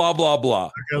Meltzer. Blah blah blah.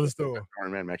 Okay, let's do it.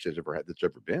 Tournament match that's ever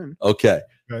been. Okay.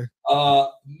 Okay.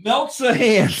 Meltzer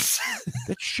hands.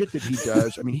 That shit that he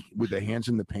does. I mean, with the hands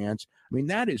in the pants. I mean,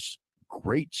 that is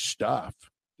great stuff.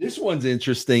 This one's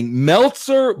interesting.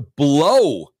 Meltzer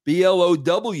blow. BLOW.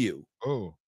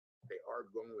 Oh. They are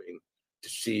going to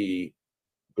see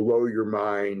blow your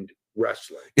mind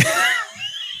wrestling.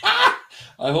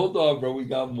 Hold on, bro. We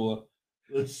got more.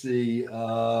 Let's see.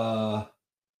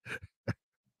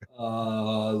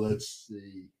 Let's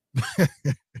see.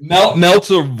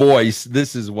 Meltzer voice.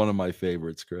 This is one of my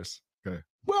favorites, Chris. Okay.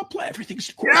 Well, play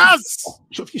everything's cool. Yes.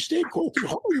 So if you stay cool through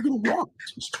home, you're gonna rock.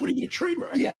 It's 20-minute trade,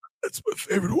 right? Yeah. That's my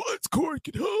favorite one. It's Cork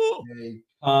at home.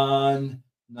 Okay.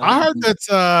 I heard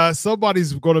that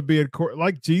somebody's going to be in court,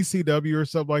 like GCW or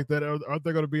something like that. Aren't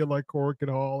they going to be in like Cork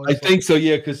and Hall? I think so,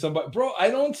 yeah. Because somebody, bro,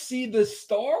 I don't see the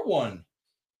star one.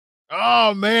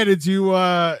 Oh man, did you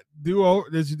do a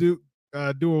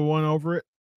one over it?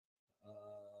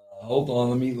 Hold on,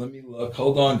 let me look.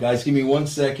 Hold on, guys, give me 1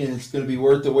 second. It's going to be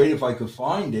worth the wait if I could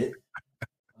find it.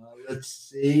 Let's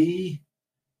see.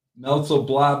 Meltzer,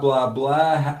 blah blah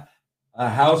blah. A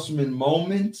Houseman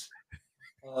moment.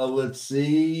 Let's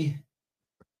see.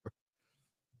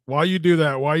 Why you do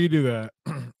that?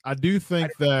 I do think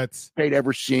that I'd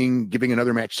ever seeing giving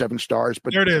another match 7 stars,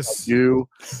 but there it is.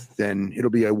 Then it'll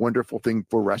be a wonderful thing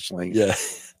for wrestling. Yeah.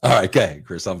 All right, go ahead,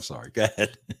 Chris. I'm sorry. Go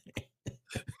ahead.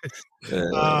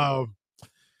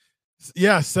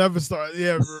 Yeah, 7 stars.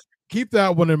 Yeah, keep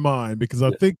that one in mind because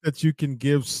I think that you can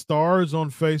give stars on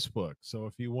Facebook. So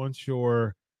if you want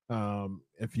your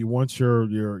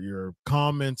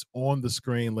comments on the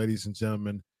screen, ladies and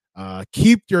gentlemen,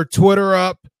 keep your Twitter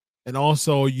up and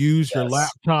also use your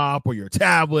laptop or your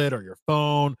tablet or your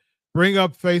phone. Bring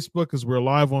up Facebook because we're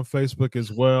live on Facebook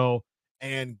as well,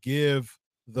 and give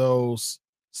those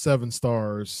 7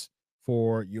 stars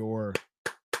for your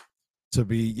to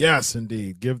be. Yes,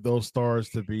 indeed. Give those stars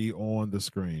to be on the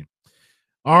screen.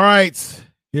 All right.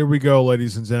 Here we go,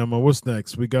 ladies and gentlemen. What's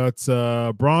next? We got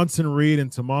Bronson Reed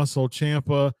and Tommaso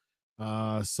Ciampa.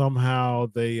 Somehow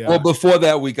they well, before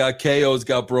that, we got KO's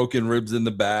got broken ribs in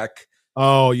the back.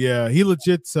 Oh yeah, he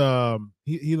legit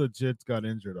he legit got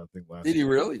injured, I think, last Did he year.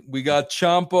 really? We got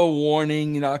Ciampa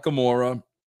warning Nakamura.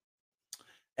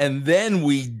 And then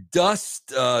we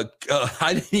dust I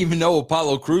didn't even know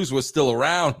Apollo Crews was still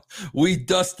around. We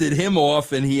dusted him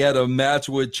off and he had a match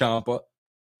with Ciampa.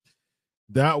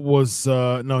 That was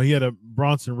no, he had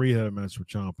Bronson Reed had a match with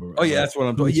Ciampa. Oh yeah, that's what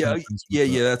I'm talking.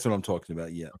 Yeah, that's what I'm talking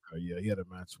about. Yeah. Okay, yeah, he had a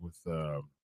match with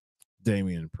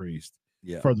Damian Priest.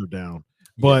 Yeah. Further down.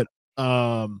 But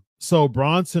so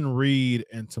Bronson Reed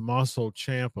and Tommaso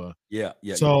Ciampa. Yeah.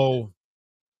 So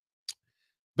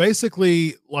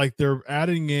basically, like they're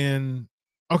adding in.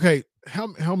 Okay,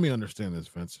 help me understand this,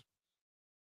 Vince.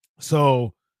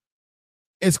 So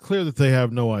it's clear that they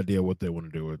have no idea what they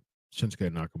want to do with Shinsuke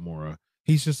Nakamura.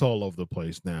 He's just all over the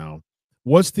place now.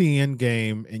 What's the end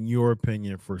game, in your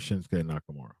opinion, for Shinsuke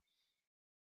Nakamura?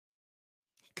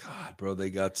 God, bro, they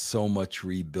got so much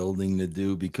rebuilding to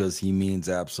do because he means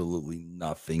absolutely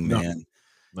nothing, man.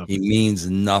 Nothing. He means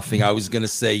nothing. I was going to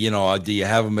say, do you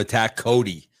have him attack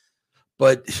Cody?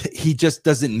 But he just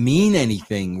doesn't mean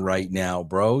anything right now,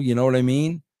 bro. You know what I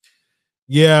mean?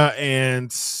 Yeah,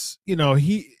 and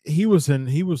he was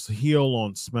heel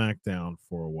on SmackDown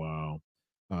for a while,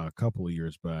 a couple of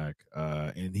years back,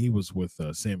 and he was with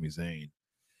Sami Zayn,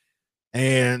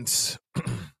 and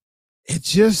it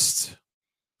just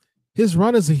his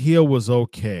run as a heel was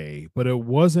okay, but it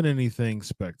wasn't anything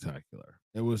spectacular.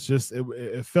 It was just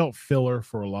it felt filler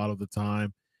for a lot of the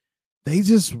time. They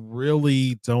just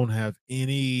really don't have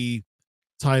any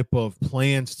type of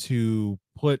plans to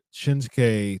put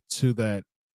Shinsuke to that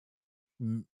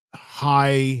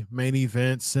high main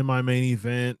event, semi-main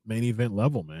event, main event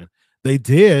level, man. They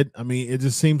did. I mean, it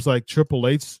just seems like Triple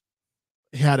H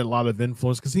had a lot of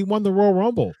influence because he won the Royal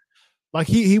Rumble. Like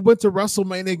he went to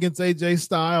WrestleMania against AJ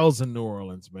Styles in New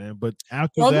Orleans, man. But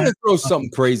after I'm going to throw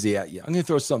something crazy at you. I'm going to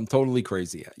throw something totally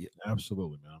crazy at you.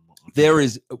 Absolutely, man. There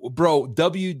is, bro,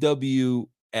 WWF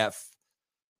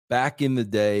back in the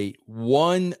day,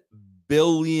 1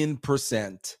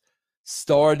 billion%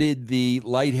 started the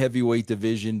light heavyweight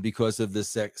division because of the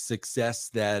success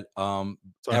that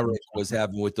Eric was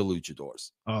having with the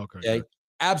Luchadors. Oh, okay.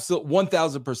 Absolute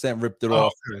 1000% ripped it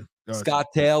off. Okay. Scott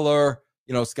Taylor,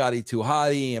 Scotty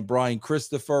Tuhati and Brian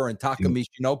Christopher and Taka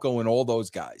Michinoku and all those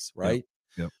guys, right?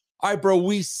 Yep. All right, bro,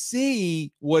 we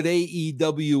see what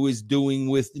AEW is doing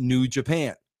with New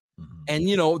Japan. And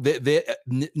the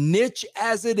niche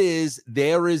as it is,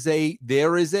 there is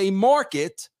a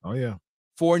market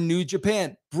for New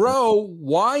Japan. Bro,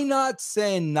 why not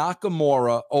send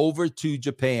Nakamura over to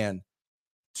Japan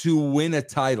to win a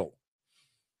title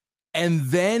and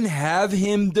then have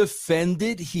him defend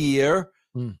it here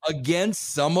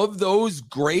against some of those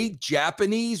great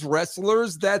Japanese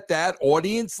wrestlers that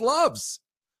audience loves?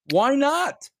 Why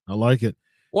not? I like it.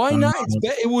 Why not?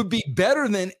 It would be better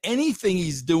than anything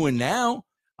he's doing now.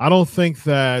 I don't think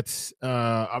that.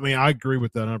 I agree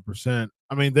with that 100%.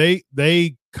 I mean,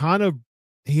 they kind of,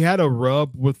 he had a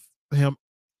rub with him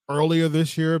earlier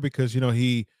this year because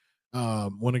he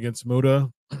went against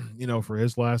Muda, for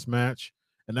his last match,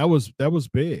 and that was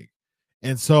big,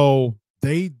 and so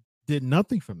they did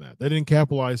nothing from that. They didn't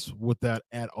capitalize with that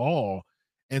at all,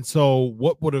 and so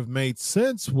what would have made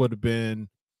sense would have been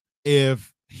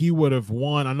if he would have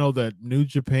won. I know that New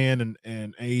Japan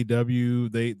and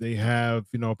AEW, they have,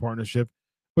 a partnership,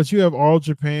 but you have All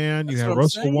Japan, you have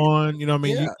Wrestle One,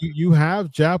 you have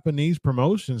Japanese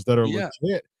promotions that are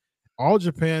legit. All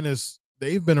Japan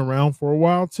they've been around for a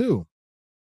while too.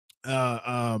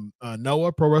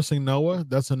 Noah, Pro Wrestling Noah,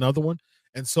 that's another one.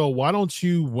 And so why don't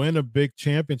you win a big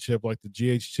championship like the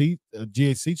GHC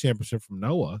championship from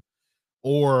Noah,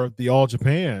 or the All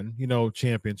Japan,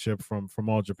 championship from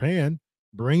All Japan?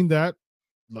 Bring that,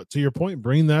 to your point,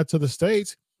 bring that to the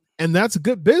States. And that's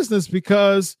good business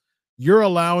because you're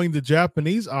allowing the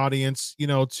Japanese audience,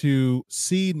 to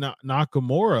see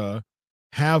Nakamura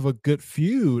have a good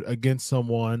feud against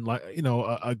someone like,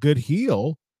 a good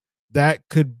heel that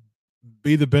could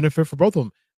be the benefit for both of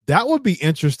them. That would be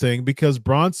interesting because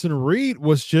Bronson Reed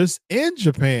was just in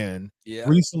Japan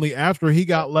recently after he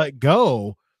got let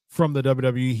go from the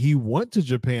WWE. He went to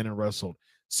Japan and wrestled.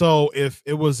 So if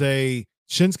it was a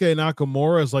Shinsuke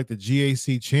Nakamura is like the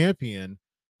GAC champion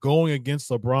going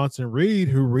against Bronson Reed,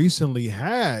 who recently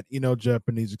had,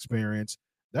 Japanese experience,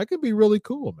 that could be really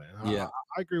cool, man. Yeah,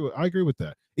 I agree with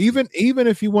that. Even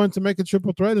if you wanted to make a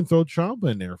triple threat and throw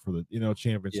Ciampa in there for the,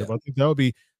 championship, I think that would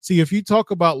be. See, if you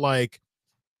talk about like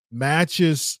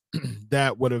matches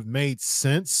that would have made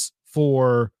sense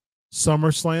for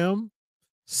SummerSlam,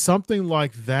 something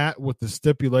like that with the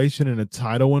stipulation and a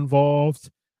title involved,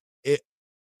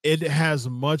 it has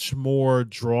much more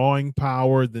drawing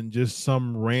power than just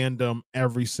some random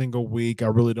every single week, I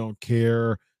really don't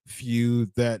care feud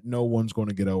that no one's going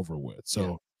to get over with.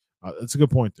 So that's a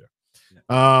good point there.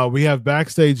 We have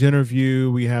backstage interview.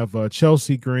 We have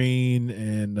Chelsea Green,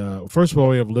 and first of all,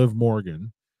 we have Liv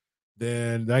Morgan.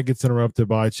 Then that gets interrupted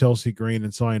by Chelsea Green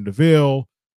and Sonya Deville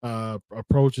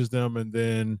approaches them, and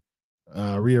then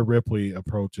Rhea Ripley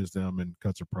approaches them and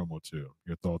cuts a promo too.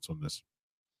 Your thoughts on this?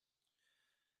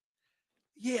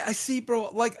 Yeah, I see, bro.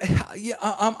 Like,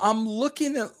 I'm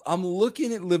looking at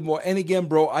Liv Morgan, and again,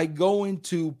 bro, I go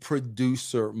into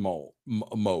producer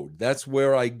mode. That's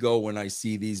where I go when I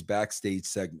see these backstage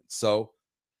segments. So,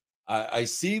 I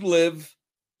see Liv,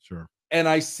 sure, and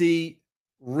I see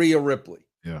Rhea Ripley.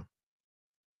 Yeah,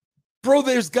 bro,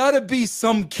 there's got to be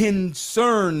some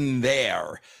concern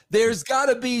there. There's got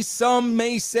to be some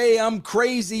may say I'm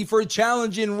crazy for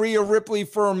challenging Rhea Ripley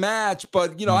for a match,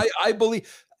 but I believe.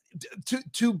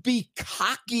 To be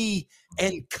cocky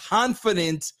and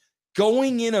confident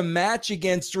going in a match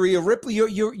against Rhea Ripley,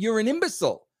 you're an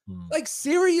imbecile. Like,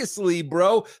 seriously,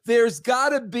 bro, there's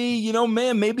got to be,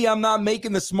 man, maybe I'm not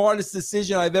making the smartest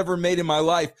decision I've ever made in my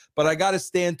life, but I got to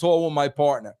stand tall with my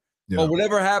partner. Yeah. But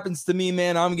whatever happens to me,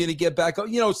 man, I'm going to get back up.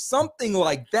 Something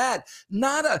like that.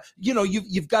 Not a,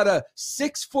 you've got a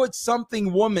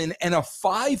 6-foot-something woman and a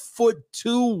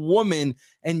 5'2" woman,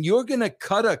 and you're going to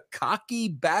cut a cocky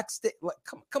backstage. Like,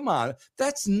 come on.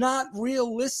 That's not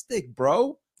realistic,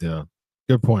 bro. Yeah.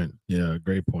 Good point. Yeah.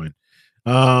 Great point.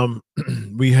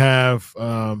 We have,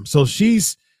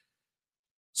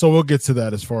 so we'll get to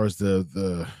that as far as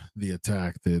the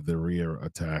attack, the Rhea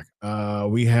attack.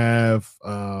 We have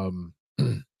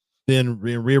then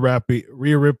Rhea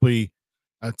Ripley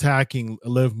attacking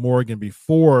Liv Morgan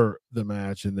before the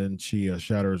match, and then she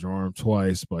shatters her arm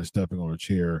twice by stepping on a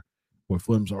chair with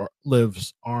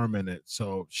Liv's arm in it.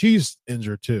 So she's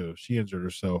injured too. She injured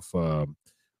herself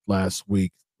last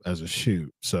week as a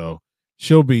shoot. So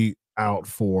she'll be out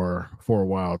for a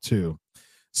while too.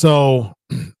 So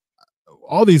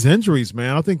all these injuries,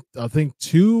 man. I think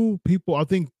two people. I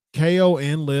think KO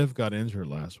and Liv got injured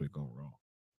last week on Raw.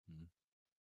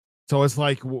 So it's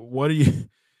like, what do you,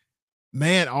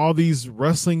 man? All these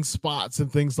wrestling spots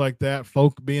and things like that,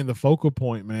 being the focal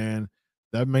point, man,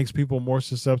 that makes people more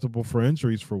susceptible for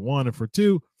injuries. For one, and for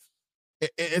two,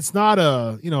 it's not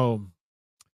a,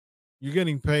 you're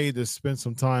getting paid to spend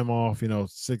some time off.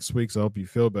 6 weeks. I hope you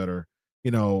feel better.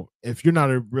 If you're not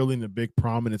really in a big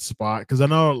prominent spot, because I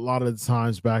know a lot of the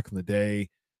times back in the day,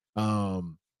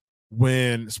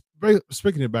 when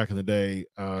speaking of back in the day,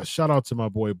 shout out to my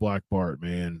boy Black Bart,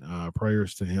 man.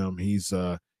 Prayers to him. He's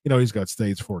he's got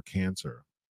stage 4 cancer,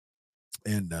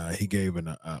 and he gave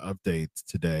an update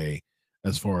today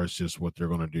as far as just what they're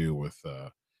going to do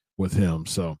with him.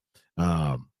 So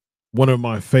one of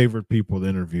my favorite people to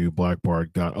interview, Black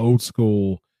Bart, got old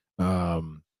school.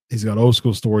 He's got old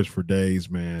school stories for days,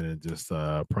 man, and just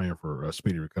praying for a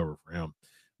speedy recovery for him.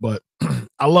 But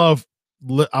I love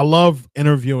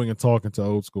interviewing and talking to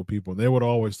old school people. And they would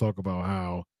always talk about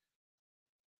how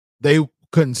they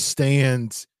couldn't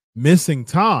stand missing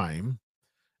time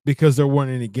because there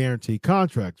weren't any guaranteed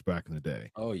contracts back in the day.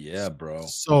 Oh yeah, bro.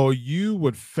 So you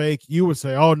would say,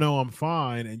 "Oh no, I'm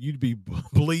fine," and you'd be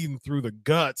bleeding through the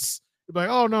guts. You'd be like,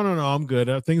 "Oh no, I'm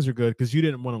good. Things are good," because you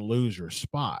didn't want to lose your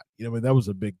spot. That was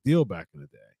a big deal back in the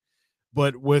day.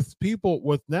 But with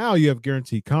now, you have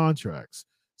guaranteed contracts.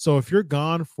 So if you're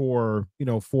gone for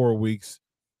 4 weeks,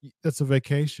 that's a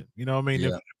vacation.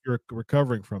 If you're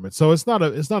recovering from it. So it's not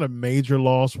a major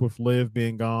loss with Liv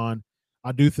being gone.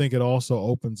 I do think it also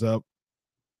opens up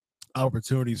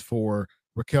opportunities for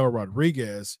Raquel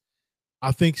Rodriguez.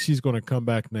 I think she's going to come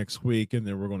back next week, and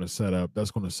then we're going to set up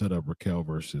Raquel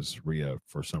versus Rhea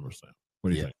for SummerSlam. What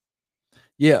do you think?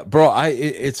 Yeah, bro.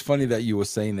 It's funny that you were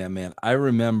saying that, man. I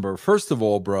remember, first of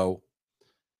all, bro,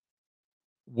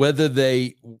 whether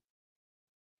they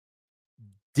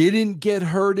didn't get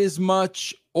hurt as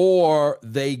much or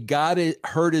they got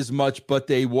hurt as much, but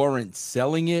they weren't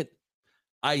selling it,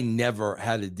 I never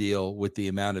had to deal with the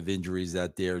amount of injuries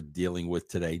that they're dealing with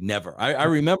today. Never. I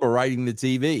remember writing the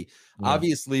TV. Yeah.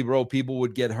 Obviously, bro, people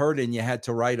would get hurt and you had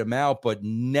to write them out, but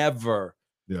never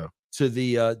to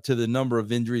the number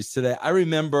of injuries today. I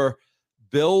remember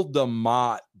Bill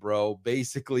DeMott, bro,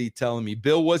 basically telling me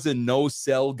Bill was a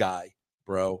no-sell guy,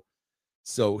 bro.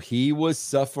 So he was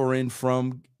suffering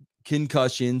from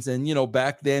concussions. And,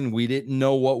 back then we didn't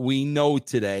know what we know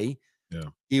today. Yeah.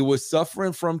 He was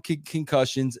suffering from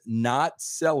concussions, not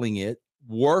selling it,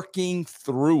 working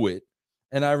through it.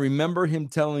 And I remember him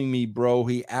telling me, bro,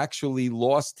 he actually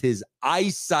lost his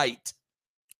eyesight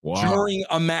during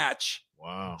a match.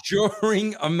 Wow.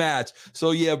 During a match.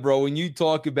 So, yeah, bro, when you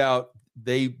talk about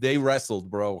they wrestled,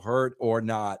 bro, hurt or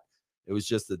not, it was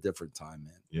just a different time,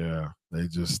 man. Yeah, they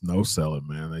just no sell it,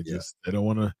 man. They don't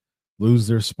want to lose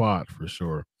their spot for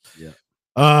sure. Yeah.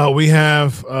 We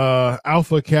have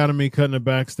Alpha Academy cutting a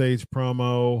backstage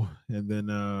promo, and then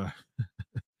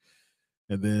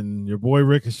and then your boy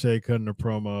Ricochet cutting a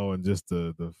promo, and just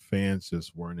the fans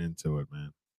just weren't into it,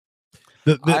 man.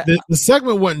 The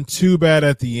segment wasn't too bad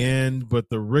at the end, but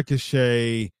the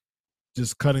Ricochet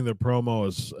just cutting the promo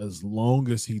as long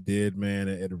as he did, man,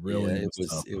 it really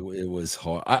it was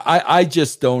hard. I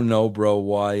just don't know, bro,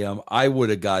 why I would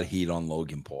have got heat on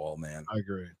Logan Paul, man. I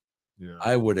agree. Yeah.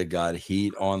 I would have got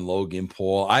heat on Logan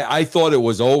Paul. I thought it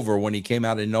was over when he came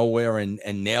out of nowhere and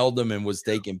nailed him and was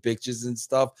taking pictures and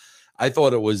stuff. I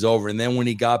thought it was over. And then when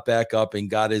he got back up and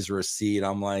got his receipt,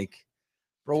 I'm like,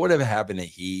 bro, whatever happened to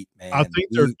heat, man? I think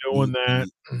they're doing that.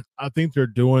 I think they're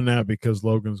doing that because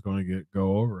Logan's going to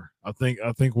go over. I think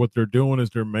what they're doing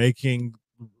is they're making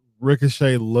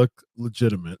Ricochet look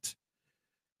legitimate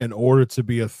in order to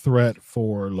be a threat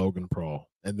for Logan Paul,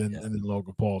 and then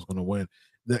Logan Paul is going to win.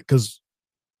 That because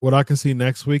what I can see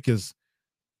next week is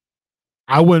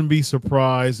I wouldn't be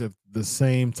surprised if the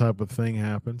same type of thing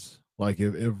happens. Like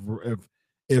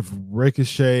if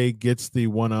Ricochet gets the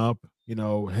one up,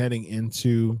 heading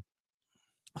into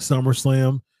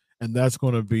SummerSlam, and that's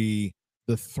going to be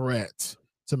the threat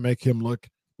to make him look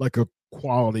like a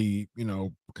quality,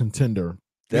 contender.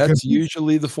 That's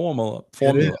usually the formula.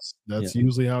 That's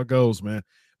usually how it goes, man.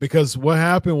 Because what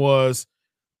happened was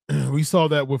we saw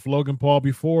that with Logan Paul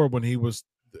before when he was,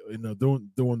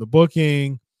 doing the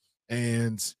booking,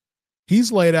 and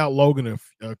he's laid out Logan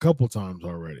a couple times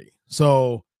already.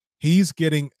 So he's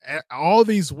getting all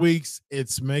these weeks.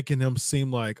 It's making him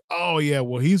seem like, oh yeah,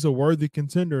 well, he's a worthy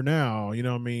contender now. You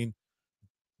know what I mean?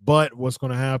 But what's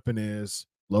going to happen is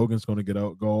Logan's going to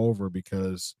go over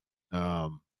because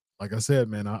like I said,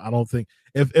 man, I don't think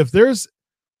if there's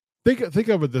think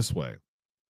of it this way.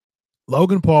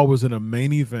 Logan Paul was in a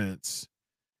main event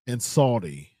in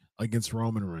Saudi against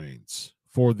Roman Reigns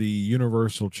for the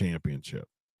Universal Championship.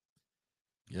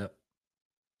 Yep.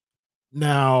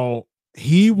 Now,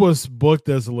 he was booked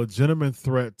as a legitimate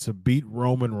threat to beat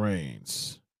Roman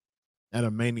Reigns at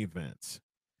a main event.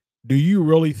 Do you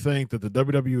really think that the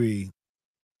WWE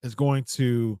is going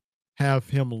to have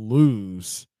him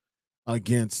lose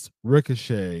against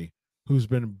Ricochet, who's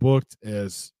been booked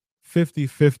as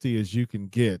 50-50 as you can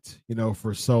get,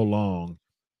 for so long?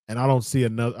 And I don't see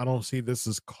this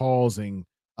as causing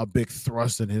a big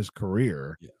thrust in his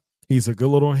career. Yeah. He's a good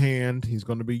little hand. He's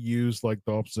going to be used like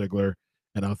Dolph Ziggler.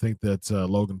 And I think that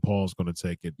Logan Paul is going to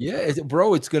take it. Yeah,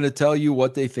 bro, it's going to tell you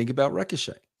what they think about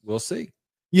Ricochet. We'll see.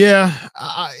 Yeah,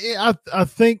 I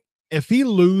think if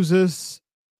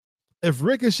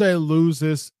Ricochet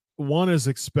loses, one is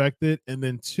expected, and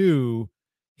then two,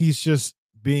 he's just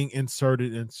being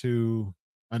inserted into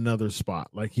another spot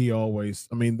like he always.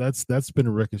 I mean, that's been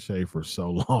Ricochet for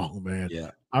so long, man.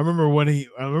 Yeah. I remember when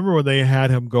they had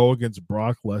him go against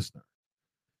Brock Lesnar.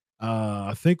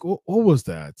 I think what was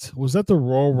that? Was that the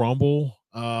Royal Rumble?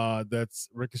 That's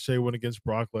Ricochet went against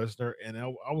Brock Lesnar, and I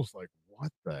was like,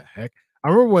 what the heck? I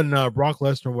remember when Brock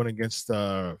Lesnar went against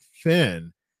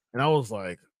Finn, and I was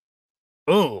like,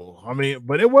 oh, I mean,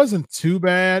 but it wasn't too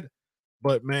bad.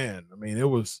 But man, I mean, it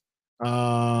was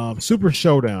Super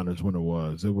Showdown is when it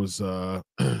was. It was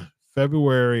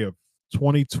February of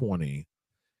 2020.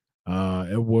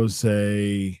 It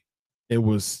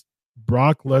was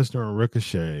Brock Lesnar and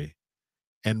Ricochet,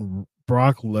 and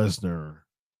Brock Lesnar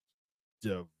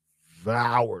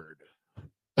devoured.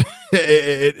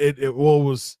 It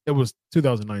was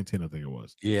 2019, I think it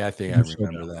was. Yeah, I think I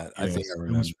remember that. I think I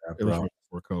remember that, bro. It was right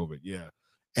before COVID, yeah.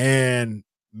 And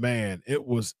man, it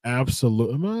was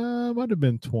absolute. Might have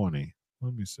been 20.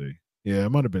 Let me see. Yeah, it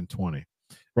might have been 20,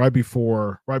 right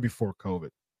before COVID,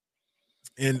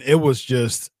 and it was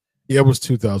just it was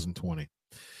 2020.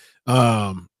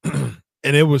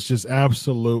 And it was just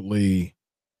absolutely,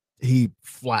 he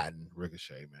flattened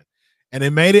Ricochet, man. And they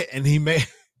made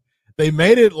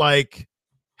it like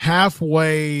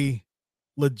halfway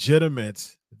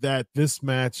legitimate that this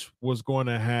match was going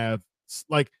to have,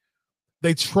 like,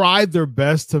 they tried their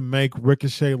best to make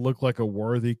Ricochet look like a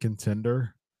worthy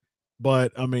contender,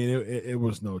 but I mean, it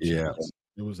was no chance. Yeah.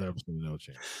 It was absolutely no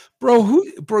chance.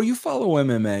 Bro, you follow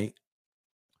MMA?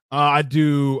 I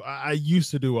do. I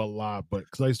used to do a lot, but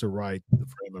because I used to write for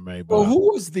MMA. But Well,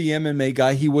 who was the MMA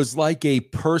guy? He was like a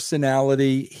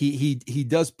personality. He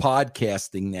does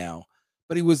podcasting now,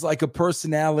 but he was like a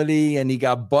personality, and he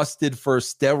got busted for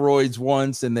steroids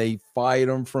once, and they fired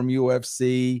him from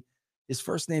UFC. His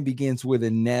first name begins with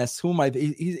an S. Who am I?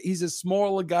 He's a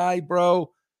smaller guy,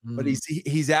 bro, but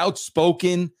he's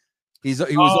outspoken. He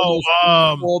was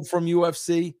called from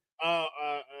UFC.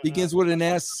 Begins with an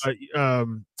S.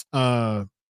 Chael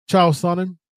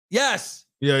Sonnen. Yes.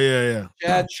 Yeah.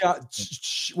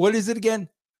 What is it again?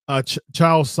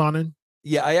 Chael Sonnen.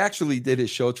 Yeah, I actually did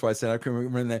his show twice, and I couldn't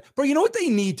remember that. Bro, you know what they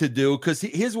need to do? Because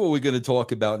here's what we're going to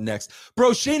talk about next.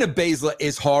 Bro, Shayna Baszler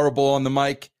is horrible on the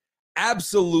mic.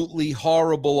 Absolutely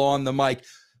horrible on the mic.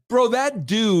 Bro, that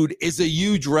dude is a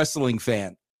huge wrestling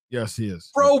fan. Yes, he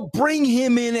is. Bro, bring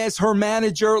him in as her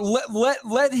manager.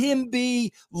 Let him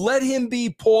be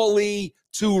Paulie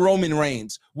to Roman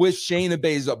Reigns with Shayna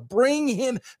Baszler. Bring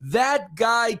him. That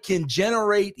guy can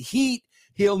generate heat.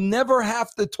 He'll never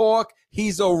have to talk.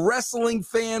 He's a wrestling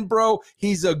fan, bro.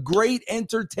 He's a great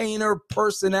entertainer,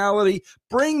 personality.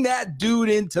 Bring that dude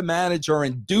in to manage her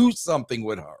and do something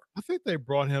with her. I think they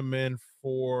brought him in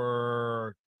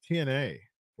for TNA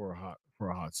for a hot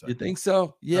second. You think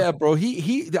so? Yeah, bro.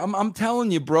 I'm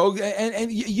telling you, bro.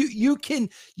 And you can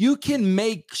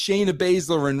make Shayna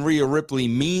Baszler and Rhea Ripley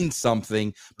mean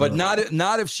something, but not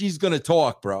if she's gonna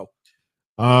talk, bro.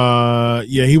 Yeah,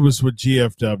 he was with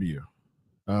GFW.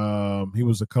 He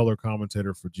was a color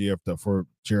commentator for GFW for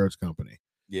Jared's company.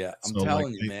 Yeah, I'm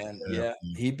telling you, man. Yeah,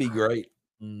 he'd be great.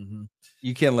 Mm-hmm.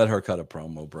 You can't let her cut a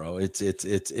promo, bro. It's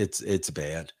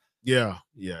bad. Yeah,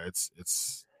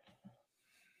 it's.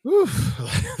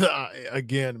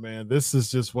 Again, man, this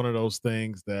is just one of those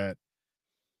things that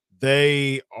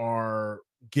they are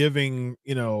giving,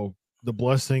 the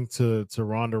blessing to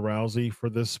Ronda Rousey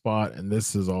for this spot, and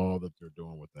this is all that they're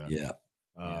doing with that. Yeah.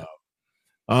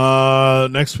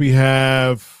 Next we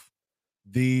have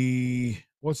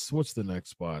what's the next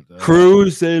spot?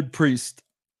 Cruz and Priest.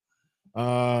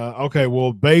 Okay,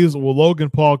 well,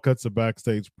 Logan Paul cuts a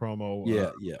backstage promo.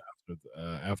 Yeah.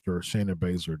 After Shayna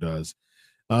Baszler does.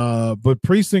 But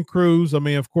Priest and Cruz, I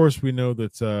mean, of course, we know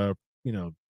that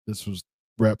this was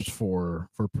reps for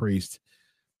Priest.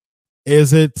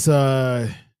 Is it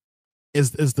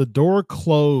is the door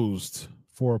closed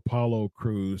for Apollo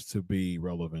Crews to be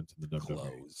relevant in the WWE?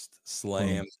 Closed,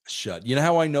 slammed shut. You know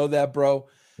how I know that, bro?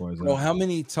 Bro, how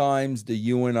many times do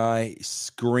you and I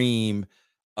scream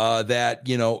that,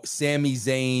 Sami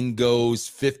Zayn goes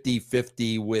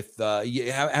 50-50 with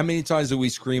how many times do we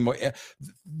scream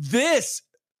this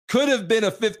could have been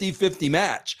a 50-50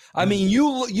 match? I mean,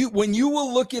 you when you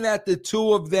were looking at the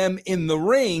two of them in the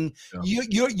ring,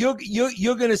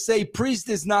 you're going to say Priest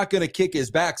is not going to kick his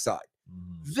backside.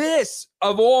 This,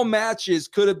 of all matches,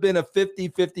 could have been a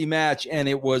 50-50 match, and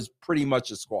it was pretty much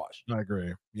a squash. I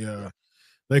agree. Yeah.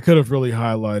 They could have really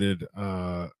highlighted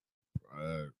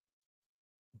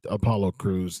Apollo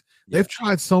Crews. They've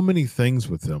tried so many things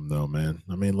with him, though, man.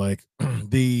 I mean, like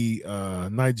the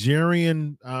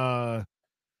Nigerian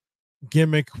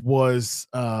gimmick was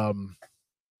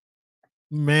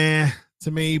meh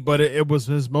to me, but it was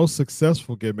his most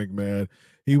successful gimmick, man.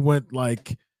 He went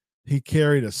like he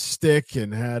carried a stick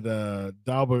and had a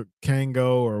Dalbert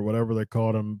Kango or whatever they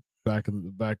called him back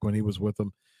when he was with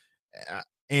them,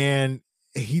 and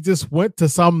he just went to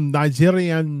some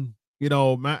Nigerian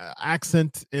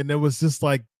accent, and it was just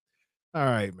like, all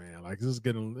right, man, like this is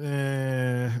getting what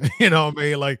I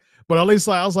mean, like, but at least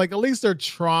I was like, at least they're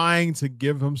trying to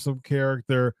give him some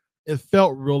character. It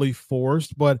felt really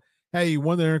forced, but hey, he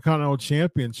won the Intercontinental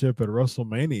Championship at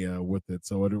WrestleMania with it,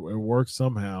 so it worked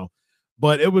somehow.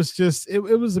 But it was just it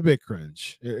was a bit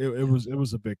cringe. It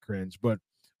was a bit cringe. But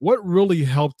what really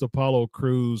helped Apollo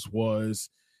Crews was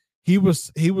he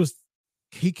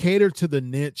catered to the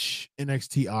niche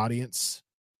NXT audience,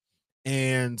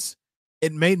 and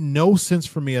it made no sense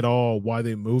for me at all why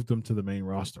they moved him to the main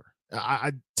roster.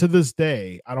 I to this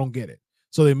day I don't get it.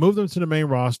 So they moved him to the main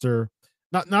roster,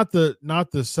 not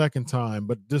the second time,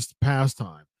 but just past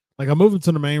time. Like I moved him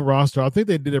to the main roster. I think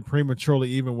they did it prematurely,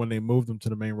 even when they moved him to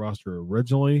the main roster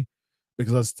originally,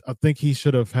 because I think he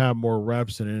should have had more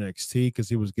reps in NXT because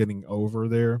he was getting over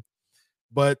there.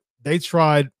 But they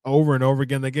tried over and over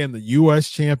again. They gave him the U.S.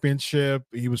 Championship.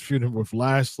 He was feuding with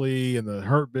Lashley in the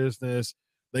Hurt Business.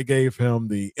 They gave him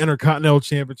the Intercontinental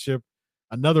Championship,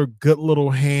 another good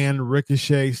little hand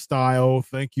Ricochet style.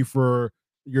 Thank you for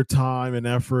your time and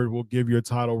effort. We'll give you a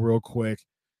title real quick.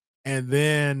 And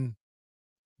then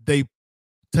they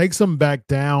take him back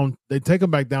down. They take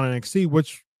him back down in NXT,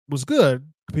 which was good.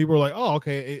 People were like, oh,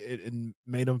 okay. It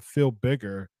made him feel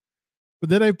bigger. But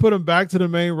then they put him back to the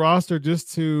main roster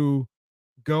just to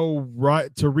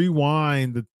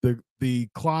rewind the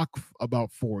clock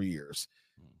about 4 years.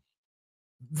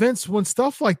 Vince, when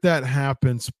stuff like that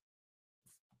happens,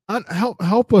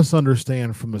 help us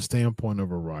understand from the standpoint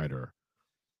of a writer,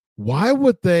 why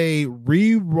would they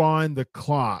rewind the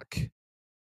clock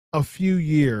a few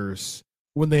years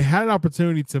when they had an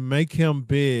opportunity to make him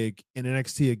big in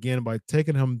NXT again by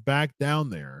taking him back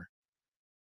down there?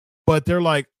 But they're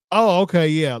like, oh, okay,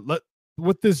 yeah,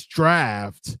 with this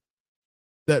draft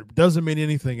that doesn't mean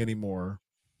anything anymore,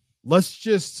 let's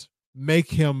just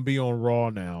make him be on Raw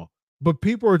now. But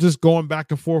people are just going back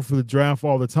and forth for the draft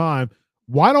all the time.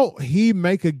 Why don't he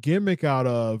make a gimmick out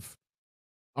of,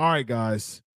 all right,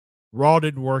 guys, Raw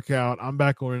didn't work out. I'm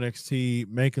back on NXT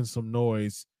making some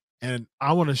noise, and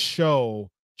I want to show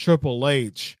Triple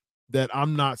H that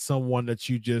I'm not someone that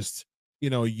you just,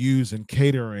 use in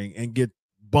catering and get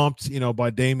bumped,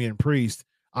 by Damian Priest.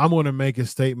 I'm going to make a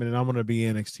statement, and I'm going to be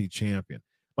NXT champion.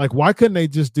 Like, why couldn't they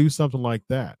just do something like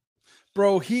that?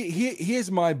 Bro,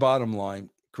 here's my bottom line,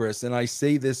 Chris, and I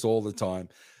say this all the time.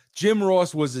 Jim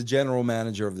Ross was the general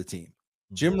manager of the team.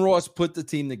 Jim Ross put the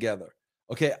team together.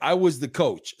 Okay, I was the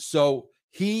coach. So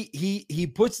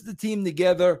he puts the team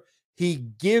together. He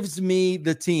gives me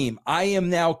the team. I am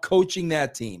now coaching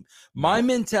that team. My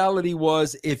mentality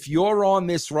was, if you're on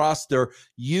this roster,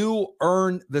 you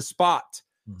earn the spot.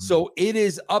 So it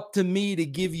is up to me to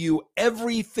give you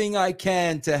everything I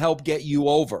can to help get you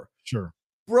over. Sure.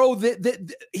 Bro,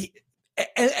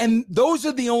 and those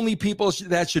are the only people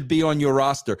that should be on your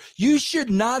roster. You should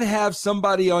not have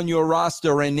somebody on your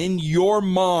roster, and in your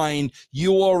mind,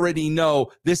 you already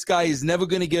know this guy is never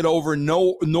going to get over.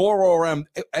 Nor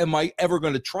am I ever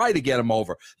going to try to get him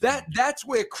over. That's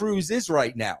where Crews is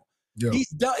right now. Yeah. He's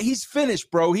done. He's finished,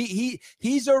 bro.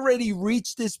 He's already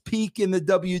reached his peak in the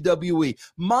WWE.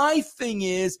 My thing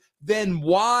is, then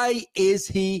why is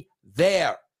he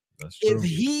there? If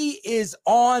he is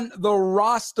on the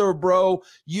roster, bro,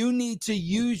 you need to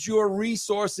use your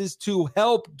resources to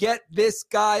help get this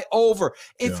guy over.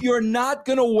 If you're not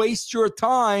going to waste your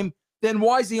time, then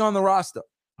why is he on the roster?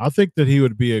 I think that he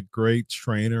would be a great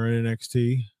trainer in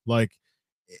NXT. Like,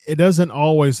 it doesn't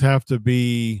always have to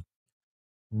be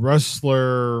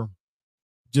wrestler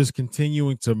just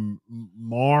continuing to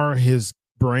mar his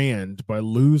brand by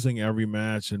losing every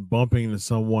match and bumping into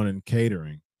someone and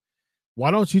catering.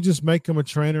 Why don't you just make him a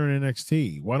trainer in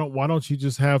NXT? Why don't you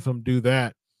just have him do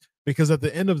that? Because at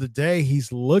the end of the day,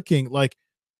 he's looking like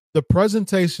the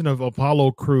presentation of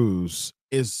Apollo Crews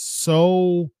is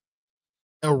so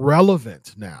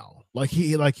irrelevant now. Like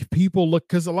people look,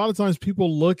 because a lot of times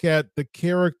people look at the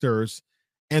characters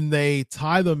and they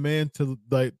tie them into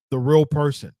the real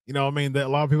person. You know what I mean? That a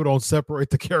lot of people don't separate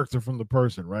the character from the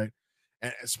person, right?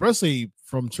 And especially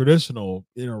from traditional,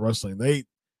 wrestling.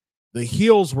 The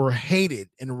heels were hated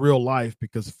in real life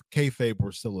because kayfabe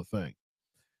were still a thing.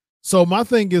 So my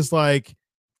thing is, like,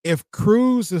 if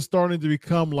Cruz is starting to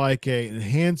become like a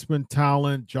enhancement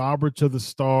talent, jobber to the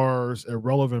stars,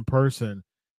 irrelevant person,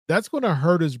 that's going to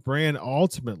hurt his brand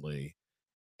ultimately.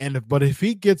 But if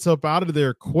he gets up out of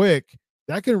there quick,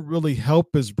 that can really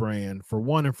help his brand, for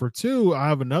one. And for two, I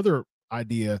have another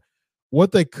idea.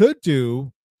 What they could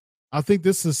do, I think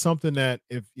this is something that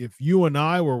if you and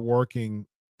I were working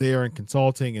there and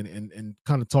consulting and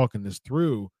kind of talking this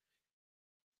through,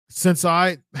 since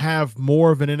I have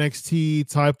more of an NXT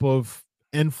type of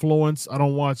influence, I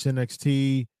don't watch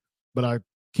NXT, but I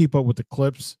keep up with the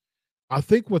clips. I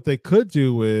think what they could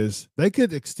do is they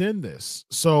could extend this.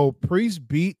 So Priest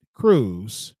beat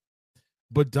Cruz,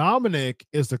 but Dominic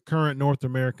is the current North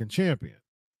American champion.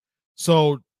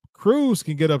 So Cruz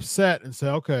can get upset and say,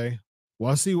 okay,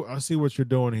 well, I see what you're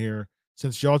doing here.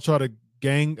 Since y'all try to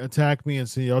gang attack me and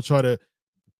see y'all try to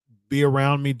be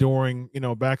around me during,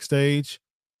 backstage,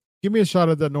 give me a shot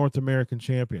at that North American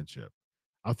championship.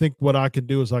 I think what I can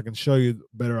do is I can show you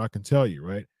better. I can tell you,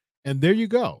 right? And there you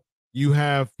go. You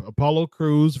have Apollo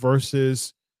Crews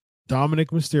versus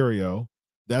Dominic Mysterio.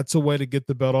 That's a way to get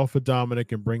the belt off of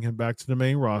Dominic and bring him back to the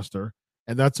main roster.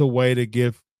 And that's a way to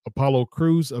give Apollo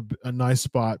Crews a nice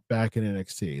spot back in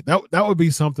NXT. That would be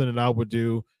something that I would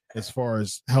do as far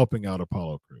as helping out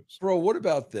Apollo Crews. Bro, what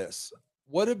about this?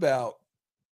 What about,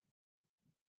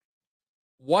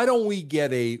 why don't we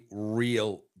get a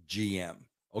real GM?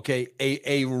 Okay.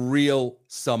 A real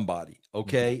somebody.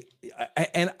 Okay. Mm-hmm.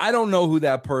 And I don't know who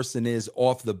that person is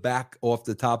off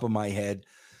the top of my head,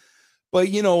 but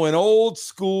an old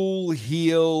school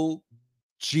heel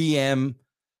GM,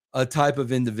 a type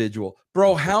of individual.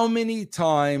 Bro, how many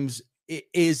times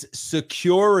is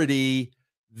security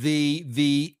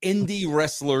the indie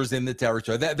wrestlers in the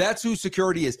territory? That's who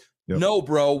security is. Yep. No,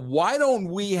 bro. Why don't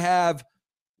we have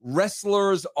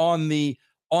wrestlers on the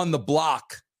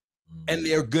block and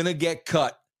they're gonna get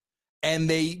cut and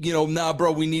they, nah,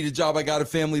 bro, we need a job. I got a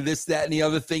family, this, that, and the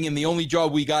other thing. And the only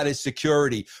job we got is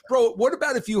security. Bro, what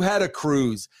about if you had a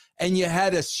Cruz and you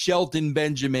had a Shelton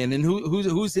Benjamin and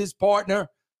who's his partner?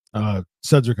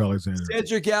 Cedric Alexander.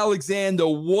 Cedric Alexander,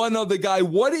 one other guy.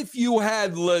 What if you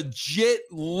had legit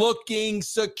looking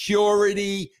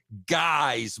security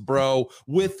guys, bro,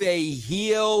 with a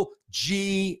heel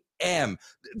GM?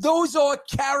 Those are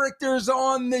characters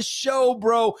on the show,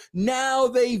 bro. Now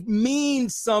they mean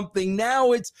something.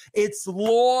 Now it's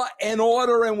law and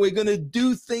order, and we're gonna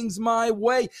do things my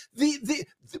way.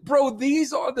 Bro,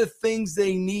 these are the things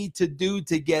they need to do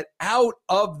to get out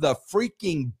of the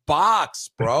freaking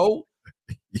box, bro.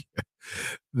 Yeah.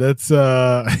 That's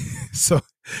so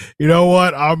you know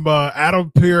what? I'm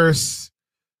Adam Pearce,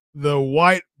 the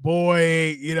white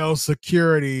boy,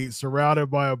 security surrounded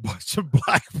by a bunch of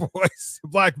black boys,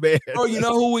 black men. Oh, you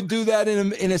know who would do that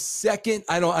in a second?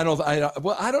 I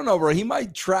don't know, bro. He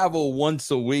might travel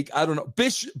once a week. I don't know.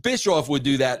 Bischoff would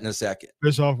do that in a second.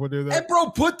 Bischoff would do that. And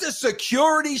bro, put the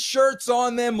security shirts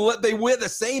on them. They wear the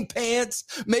same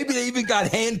pants. Maybe they even got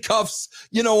handcuffs,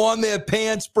 on their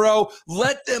pants, bro.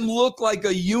 Let them look like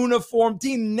a uniform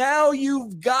team. Now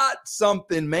you've got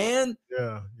something, man.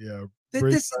 Yeah.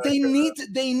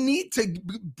 They need to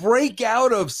break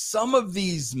out of some of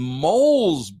these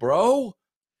moles, bro.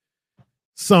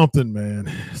 Something, man.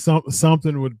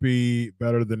 Something would be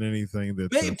better than anything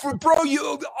that. Bro,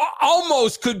 you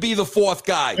almost could be the fourth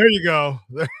guy. There you go.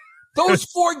 Those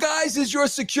four guys is your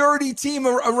security team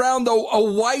around a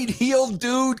white heel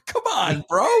dude. Come on,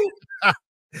 bro.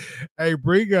 Hey,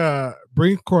 bring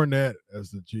Cornette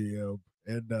as the GM.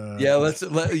 And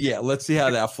let's see how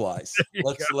that flies.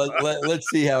 Let's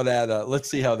see how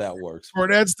that works.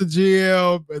 Cornette's the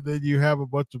GM, and then you have a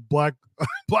bunch of black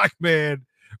men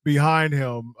behind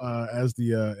him as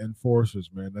the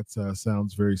enforcers. Man, that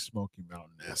sounds very Smoky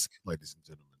Mountain-esque, ladies and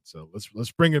gentlemen. So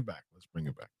let's bring it back.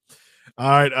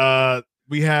 All right,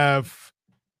 we have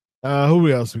Who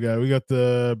else we got? We got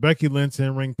the Becky Lynch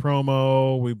in ring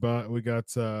promo. We got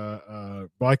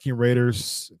Viking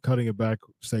Raiders cutting a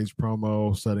backstage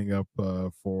promo, setting up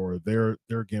for their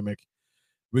gimmick.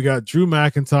 We got Drew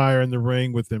McIntyre in the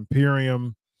ring with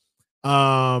Imperium.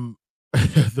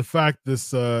 The fact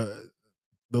the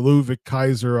Ludwig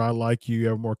Kaiser, I like you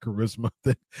have more charisma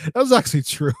than that was actually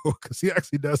true because he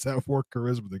actually does have more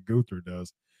charisma than Gunther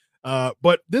does.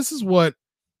 But this is what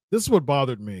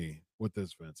bothered me with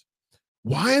this, Vince.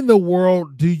 Why in the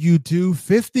world do you do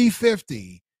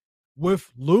 50-50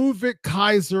 with Ludwig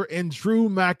Kaiser and Drew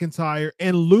McIntyre,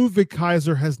 and Ludwig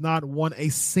Kaiser has not won a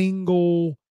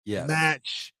single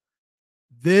match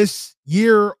this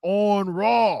year on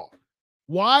Raw?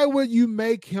 Why would you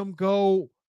make him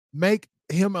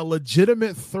a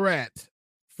legitimate threat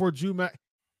for Drew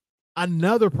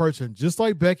another person, just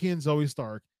like Becky and Zoe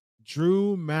Stark?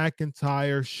 Drew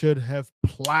McIntyre should have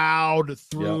plowed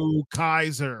through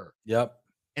Kaiser. Yep.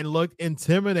 And looked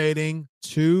intimidating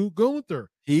to Gunther.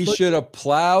 He should have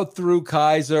plowed through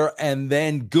Kaiser, and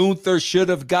then Gunther should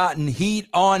have gotten heat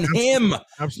on him.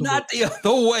 Absolutely. Not the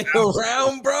other way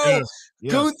around, bro.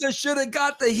 Yes. Gunther should have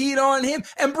got the heat on him.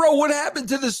 And, bro, what happened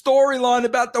to the storyline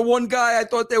about the one guy I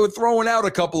thought they were throwing out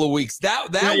a couple of weeks? That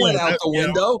went out the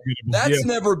window. That's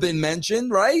never been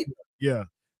mentioned, right? Yeah.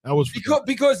 That was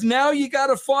because now you got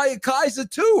to fire Kaiser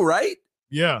too, right?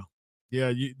 Yeah. Yeah,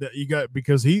 you got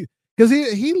because he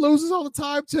loses all the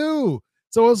time too.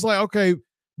 So it's like, okay,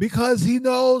 because he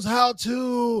knows how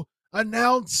to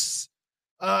announce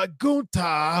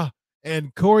Gunther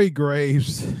and Corey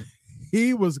Graves,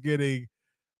 he was getting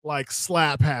like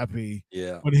slap happy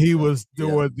when he was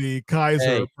doing the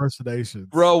Kaiser impersonations.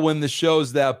 Bro, when the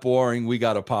show's that boring, we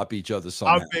got to pop each other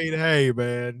somehow. I mean, hey,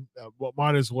 man,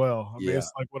 might as well. I mean,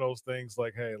 it's like one of those things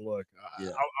like, hey, look,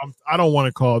 I don't want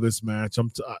to call this match.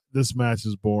 This match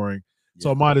is boring.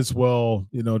 So I might as well,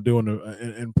 do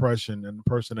an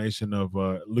impersonation of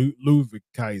Ludwig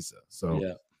Kaiser.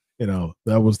 So,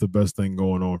 that was the best thing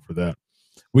going on for that.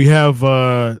 We have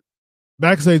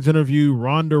backstage interview,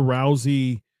 Ronda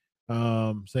Rousey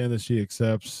saying that she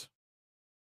accepts.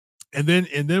 And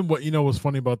then what, what's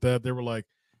funny about that? They were like,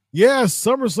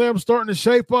 SummerSlam's starting to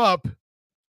shape up.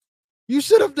 You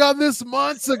should have done this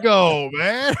months ago,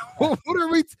 man. What are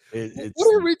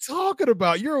we talking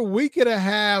about? You're a week and a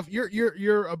half.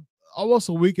 You're almost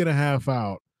a week and a half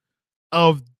out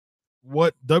of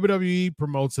what WWE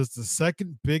promotes as the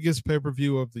second biggest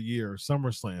pay-per-view of the year,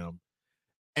 SummerSlam,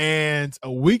 and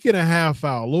a week and a half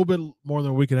out, a little bit more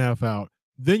than a week and a half out.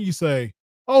 Then you say,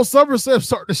 "Oh, SummerSlam's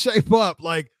starting to shape up."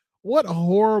 Like, what a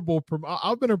horrible!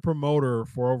 I've been a promoter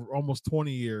for over almost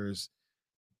 20 years.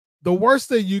 The worst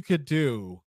thing you could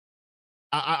do,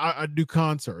 I do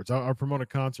concerts. I promote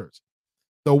concerts.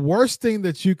 The worst thing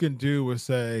that you can do is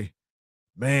say,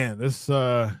 man, this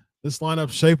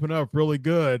lineup's shaping up really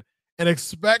good, and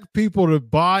expect people to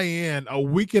buy in a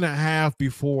week and a half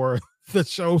before the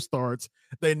show starts.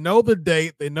 They know the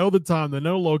date, they know the time, they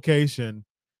know location,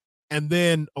 and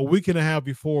then a week and a half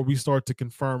before we start to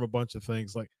confirm a bunch of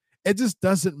things. Like, it just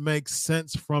doesn't make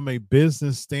sense from a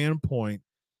business standpoint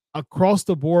across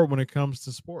the board when it comes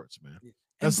to sports, man.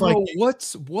 That's like,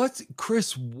 what's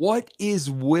Chris? What is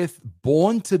with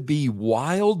 "Born to Be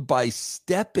Wild" by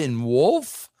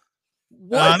Steppenwolf?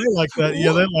 They like that.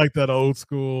 Yeah, they like that old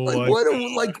school. What? I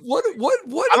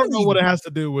don't know what it has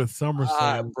to do with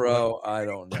SummerSlam, bro. I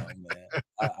don't know,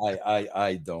 man.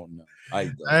 I don't know.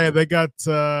 Hey, they got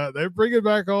they're bringing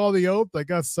back all the oath. They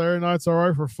got Saturday Night's All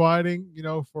Right for fighting.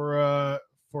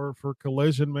 For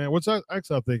Collision, man, which I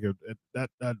think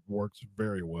that works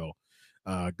very well.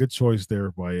 Good choice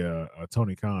there by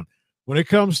Tony Khan. When it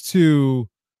comes to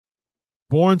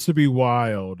Born to Be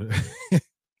Wild,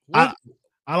 I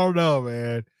don't know,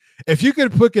 man. If you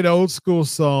could pick an old school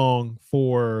song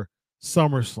for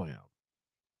SummerSlam,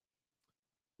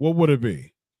 what would it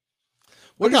be?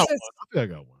 I think I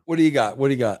got one. What do you got?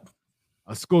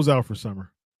 School's out for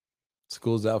summer.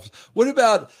 School's out. What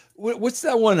about what's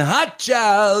that one? Hot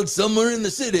Child, Somewhere in the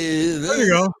City. There you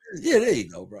go. Yeah, there you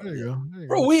go, bro. There you go.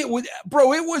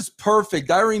 Bro, it was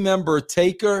perfect. I remember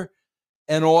Taker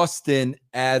and Austin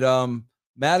at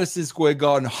Madison Square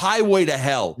Garden, Highway to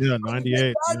Hell. Yeah,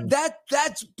 98.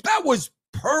 That was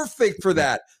perfect for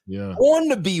that. Yeah. Born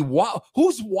to Be Wild.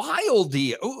 Who's wild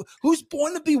here? Who's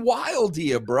born to be wild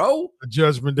here, bro?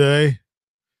 Judgment Day.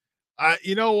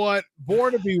 You know what?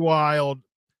 Born to Be Wild.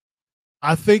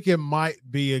 I think it might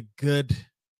be a good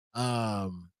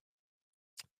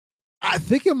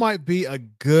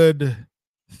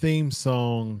theme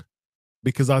song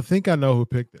because I think I know who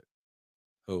picked it.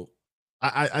 Who?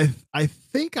 I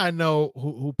think I know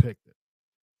who picked it.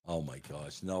 Oh my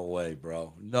gosh, no way,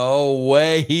 bro. No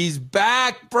way. He's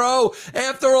back, bro.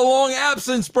 After a long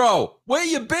absence, bro. Where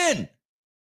you been?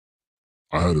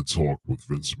 I had a talk with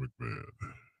Vince McMahon.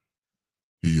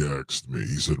 He asked me,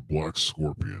 he said, Black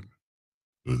Scorpion.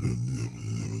 But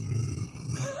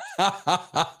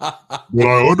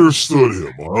I understood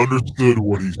him. I understood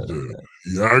what he said.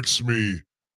 He asked me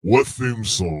what theme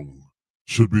song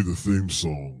should be the theme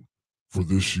song for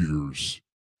this year's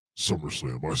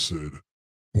SummerSlam. I said,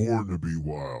 Born to Be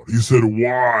Wild. He said,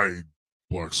 why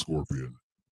Black Scorpion?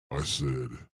 I said,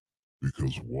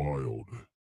 because Wild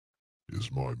is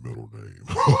my middle name.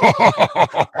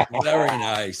 Very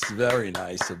nice. Very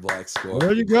nice. A Black Scorpion. Well,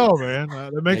 there you go, man.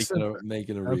 That makes sense.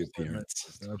 Making a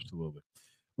reappearance. Absolutely.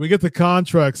 We get the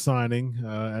contract signing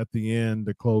at the end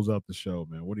to close out the show,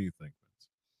 man. What do you think,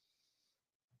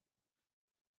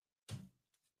 Vince?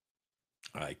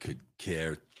 I could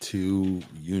care two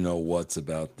what's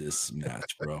about this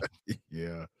match, bro.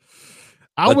 Yeah.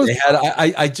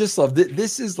 I just love it.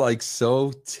 This is like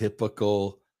so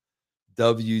typical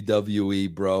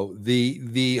WWE, bro.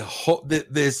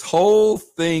 This whole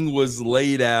thing was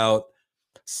laid out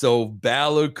so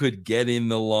Balor could get in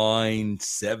the line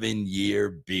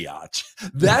 7-year biatch.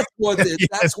 That's what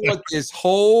this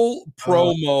whole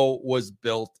promo was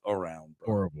built around,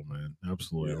 bro. Horrible, man.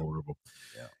 Absolutely horrible.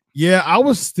 Yeah, I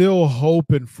was still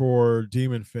hoping for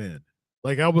Demon Finn.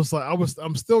 I'm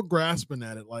still grasping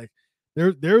at it. Like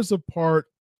there's a part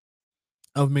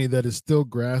of me that is still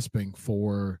grasping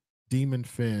for Demon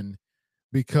Finn,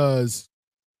 because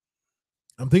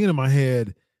I'm thinking in my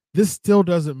head, this still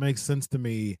doesn't make sense to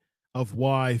me of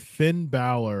why Finn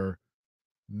Balor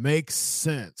makes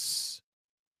sense.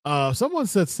 Someone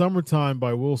said Summertime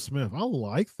by Will Smith. I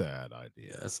like that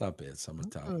idea. Yeah, that's not bad.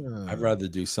 Summertime. I'd rather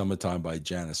do Summertime by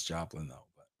Janis Joplin, though.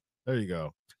 But there you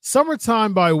go.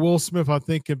 Summertime by Will Smith, I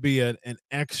think, could be an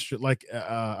extra, like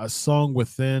a song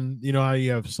within, you know how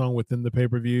you have song within the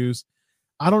pay-per-views.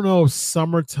 I don't know if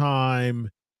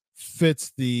Summertime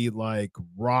fits the like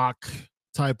rock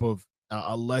type of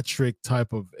electric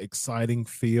type of exciting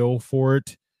feel for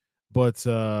it, but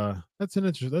that's an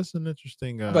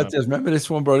interesting. How about this? Remember this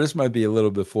one, bro? This might be a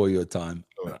little before your time.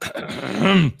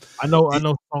 I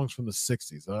know songs from the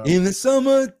 60s. In the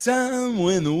summertime,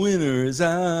 when the winter is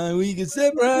high, we can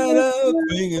step right up,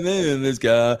 swinging in the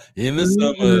sky. In the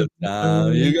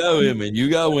summertime, you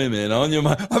got women on your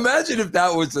mind. Imagine if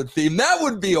that was a theme. That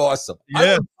would be awesome. Yeah.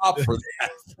 I would pop for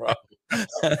that,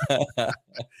 bro.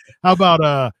 How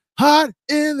about Hot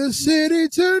in the City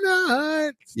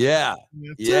Tonight? Yeah.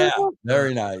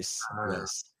 Very nice.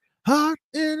 Yes. Hot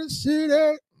in the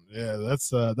City. Yeah,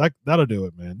 that's that'll do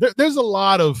it, man. There's a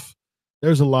lot of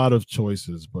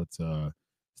choices, but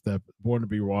that Born to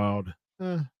Be Wild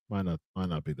might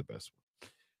not be the best one.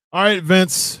 All right,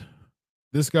 Vince,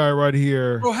 this guy right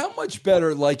here, bro. How much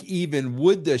better, like, even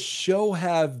would the show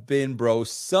have been, bro?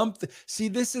 Something. See,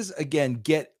 this is again,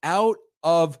 get out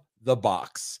of the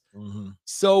box. Mm-hmm.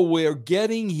 So we're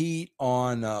getting heat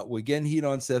on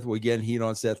Seth. We're getting heat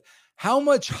on Seth. How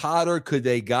much hotter could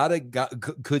they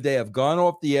have gone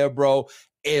off the air, bro,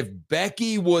 if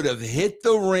Becky would have hit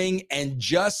the ring and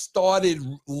just started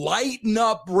lighting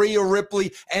up Rhea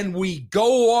Ripley and we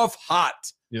go off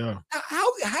hot? Yeah.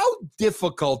 How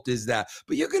difficult is that?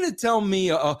 But you're going to tell me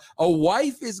a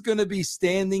wife is going to be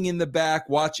standing in the back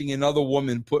watching another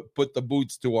woman put the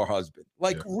boots to her husband?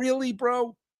 Like, really,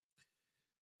 bro?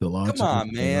 Come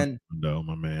on, man. No,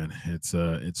 my man.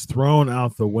 It's thrown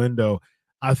out the window.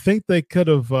 I think they could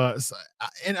have,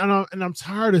 and I'm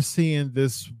tired of seeing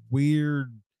this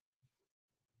weird,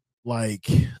 like,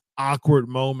 awkward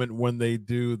moment when they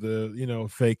do the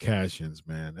fake cash-ins,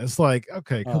 man. It's like,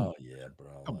 okay, come on. Yeah,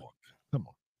 bro. Come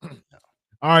on.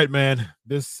 All right, man.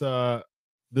 This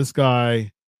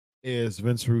guy is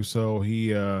Vince Russo.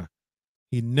 He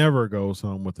never goes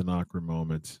home with an awkward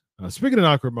moment. Speaking of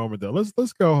an awkward moment, though,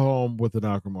 let's go home with an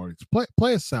awkward moment.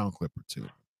 Play a sound clip or two.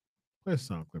 Play a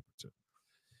sound clip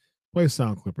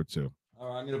or two. All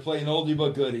right, I'm going to play an oldie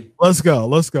but goodie. Let's go.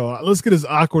 Let's get as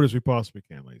awkward as we possibly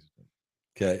can, ladies and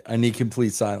gentlemen. Okay, I need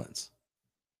complete silence.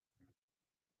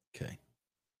 Okay.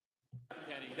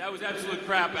 That was absolute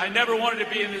crap. I never wanted to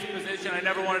be in this position. I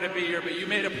never wanted to be here, but you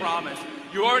made a promise.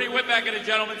 You already went back in a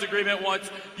gentleman's agreement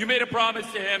once. You made a promise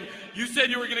to him. You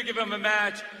said you were going to give him a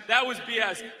match. That was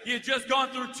BS. He had just gone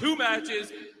through 2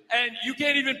 matches, and you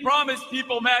can't even promise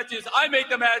people matches. I make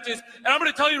the matches, and I'm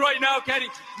going to tell you right now, Kenny,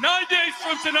 9 days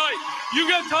from tonight, you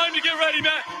got time to get ready,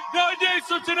 man. 9 days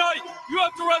from tonight, you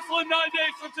have to wrestle in 9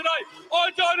 days from tonight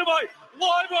on Dynamite,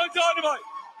 live on Dynamite.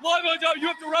 Live on top. You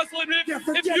have to wrestle him. Yeah,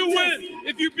 If you win,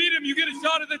 if you beat him, you get a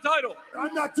shot at the title.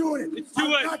 I'm not doing it. It's too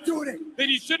late. I'm not doing it. Then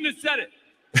you shouldn't have said it.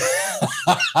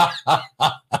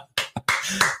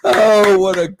 Oh,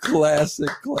 what a classic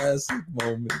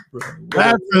moment, bro.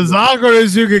 That's as awkward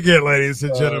as you could get, ladies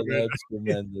and gentlemen. That's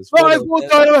tremendous. Yeah,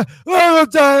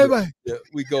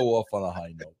 we go off on a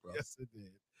high note, bro. Yes, it did.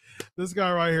 This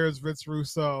guy right here is Vince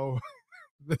Russo.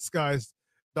 This guy's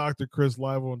Dr. Chris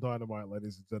live on Dynamite,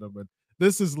 ladies and gentlemen.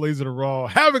 This is Laser to Raw.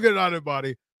 Have a good night,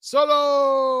 everybody.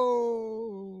 Solo.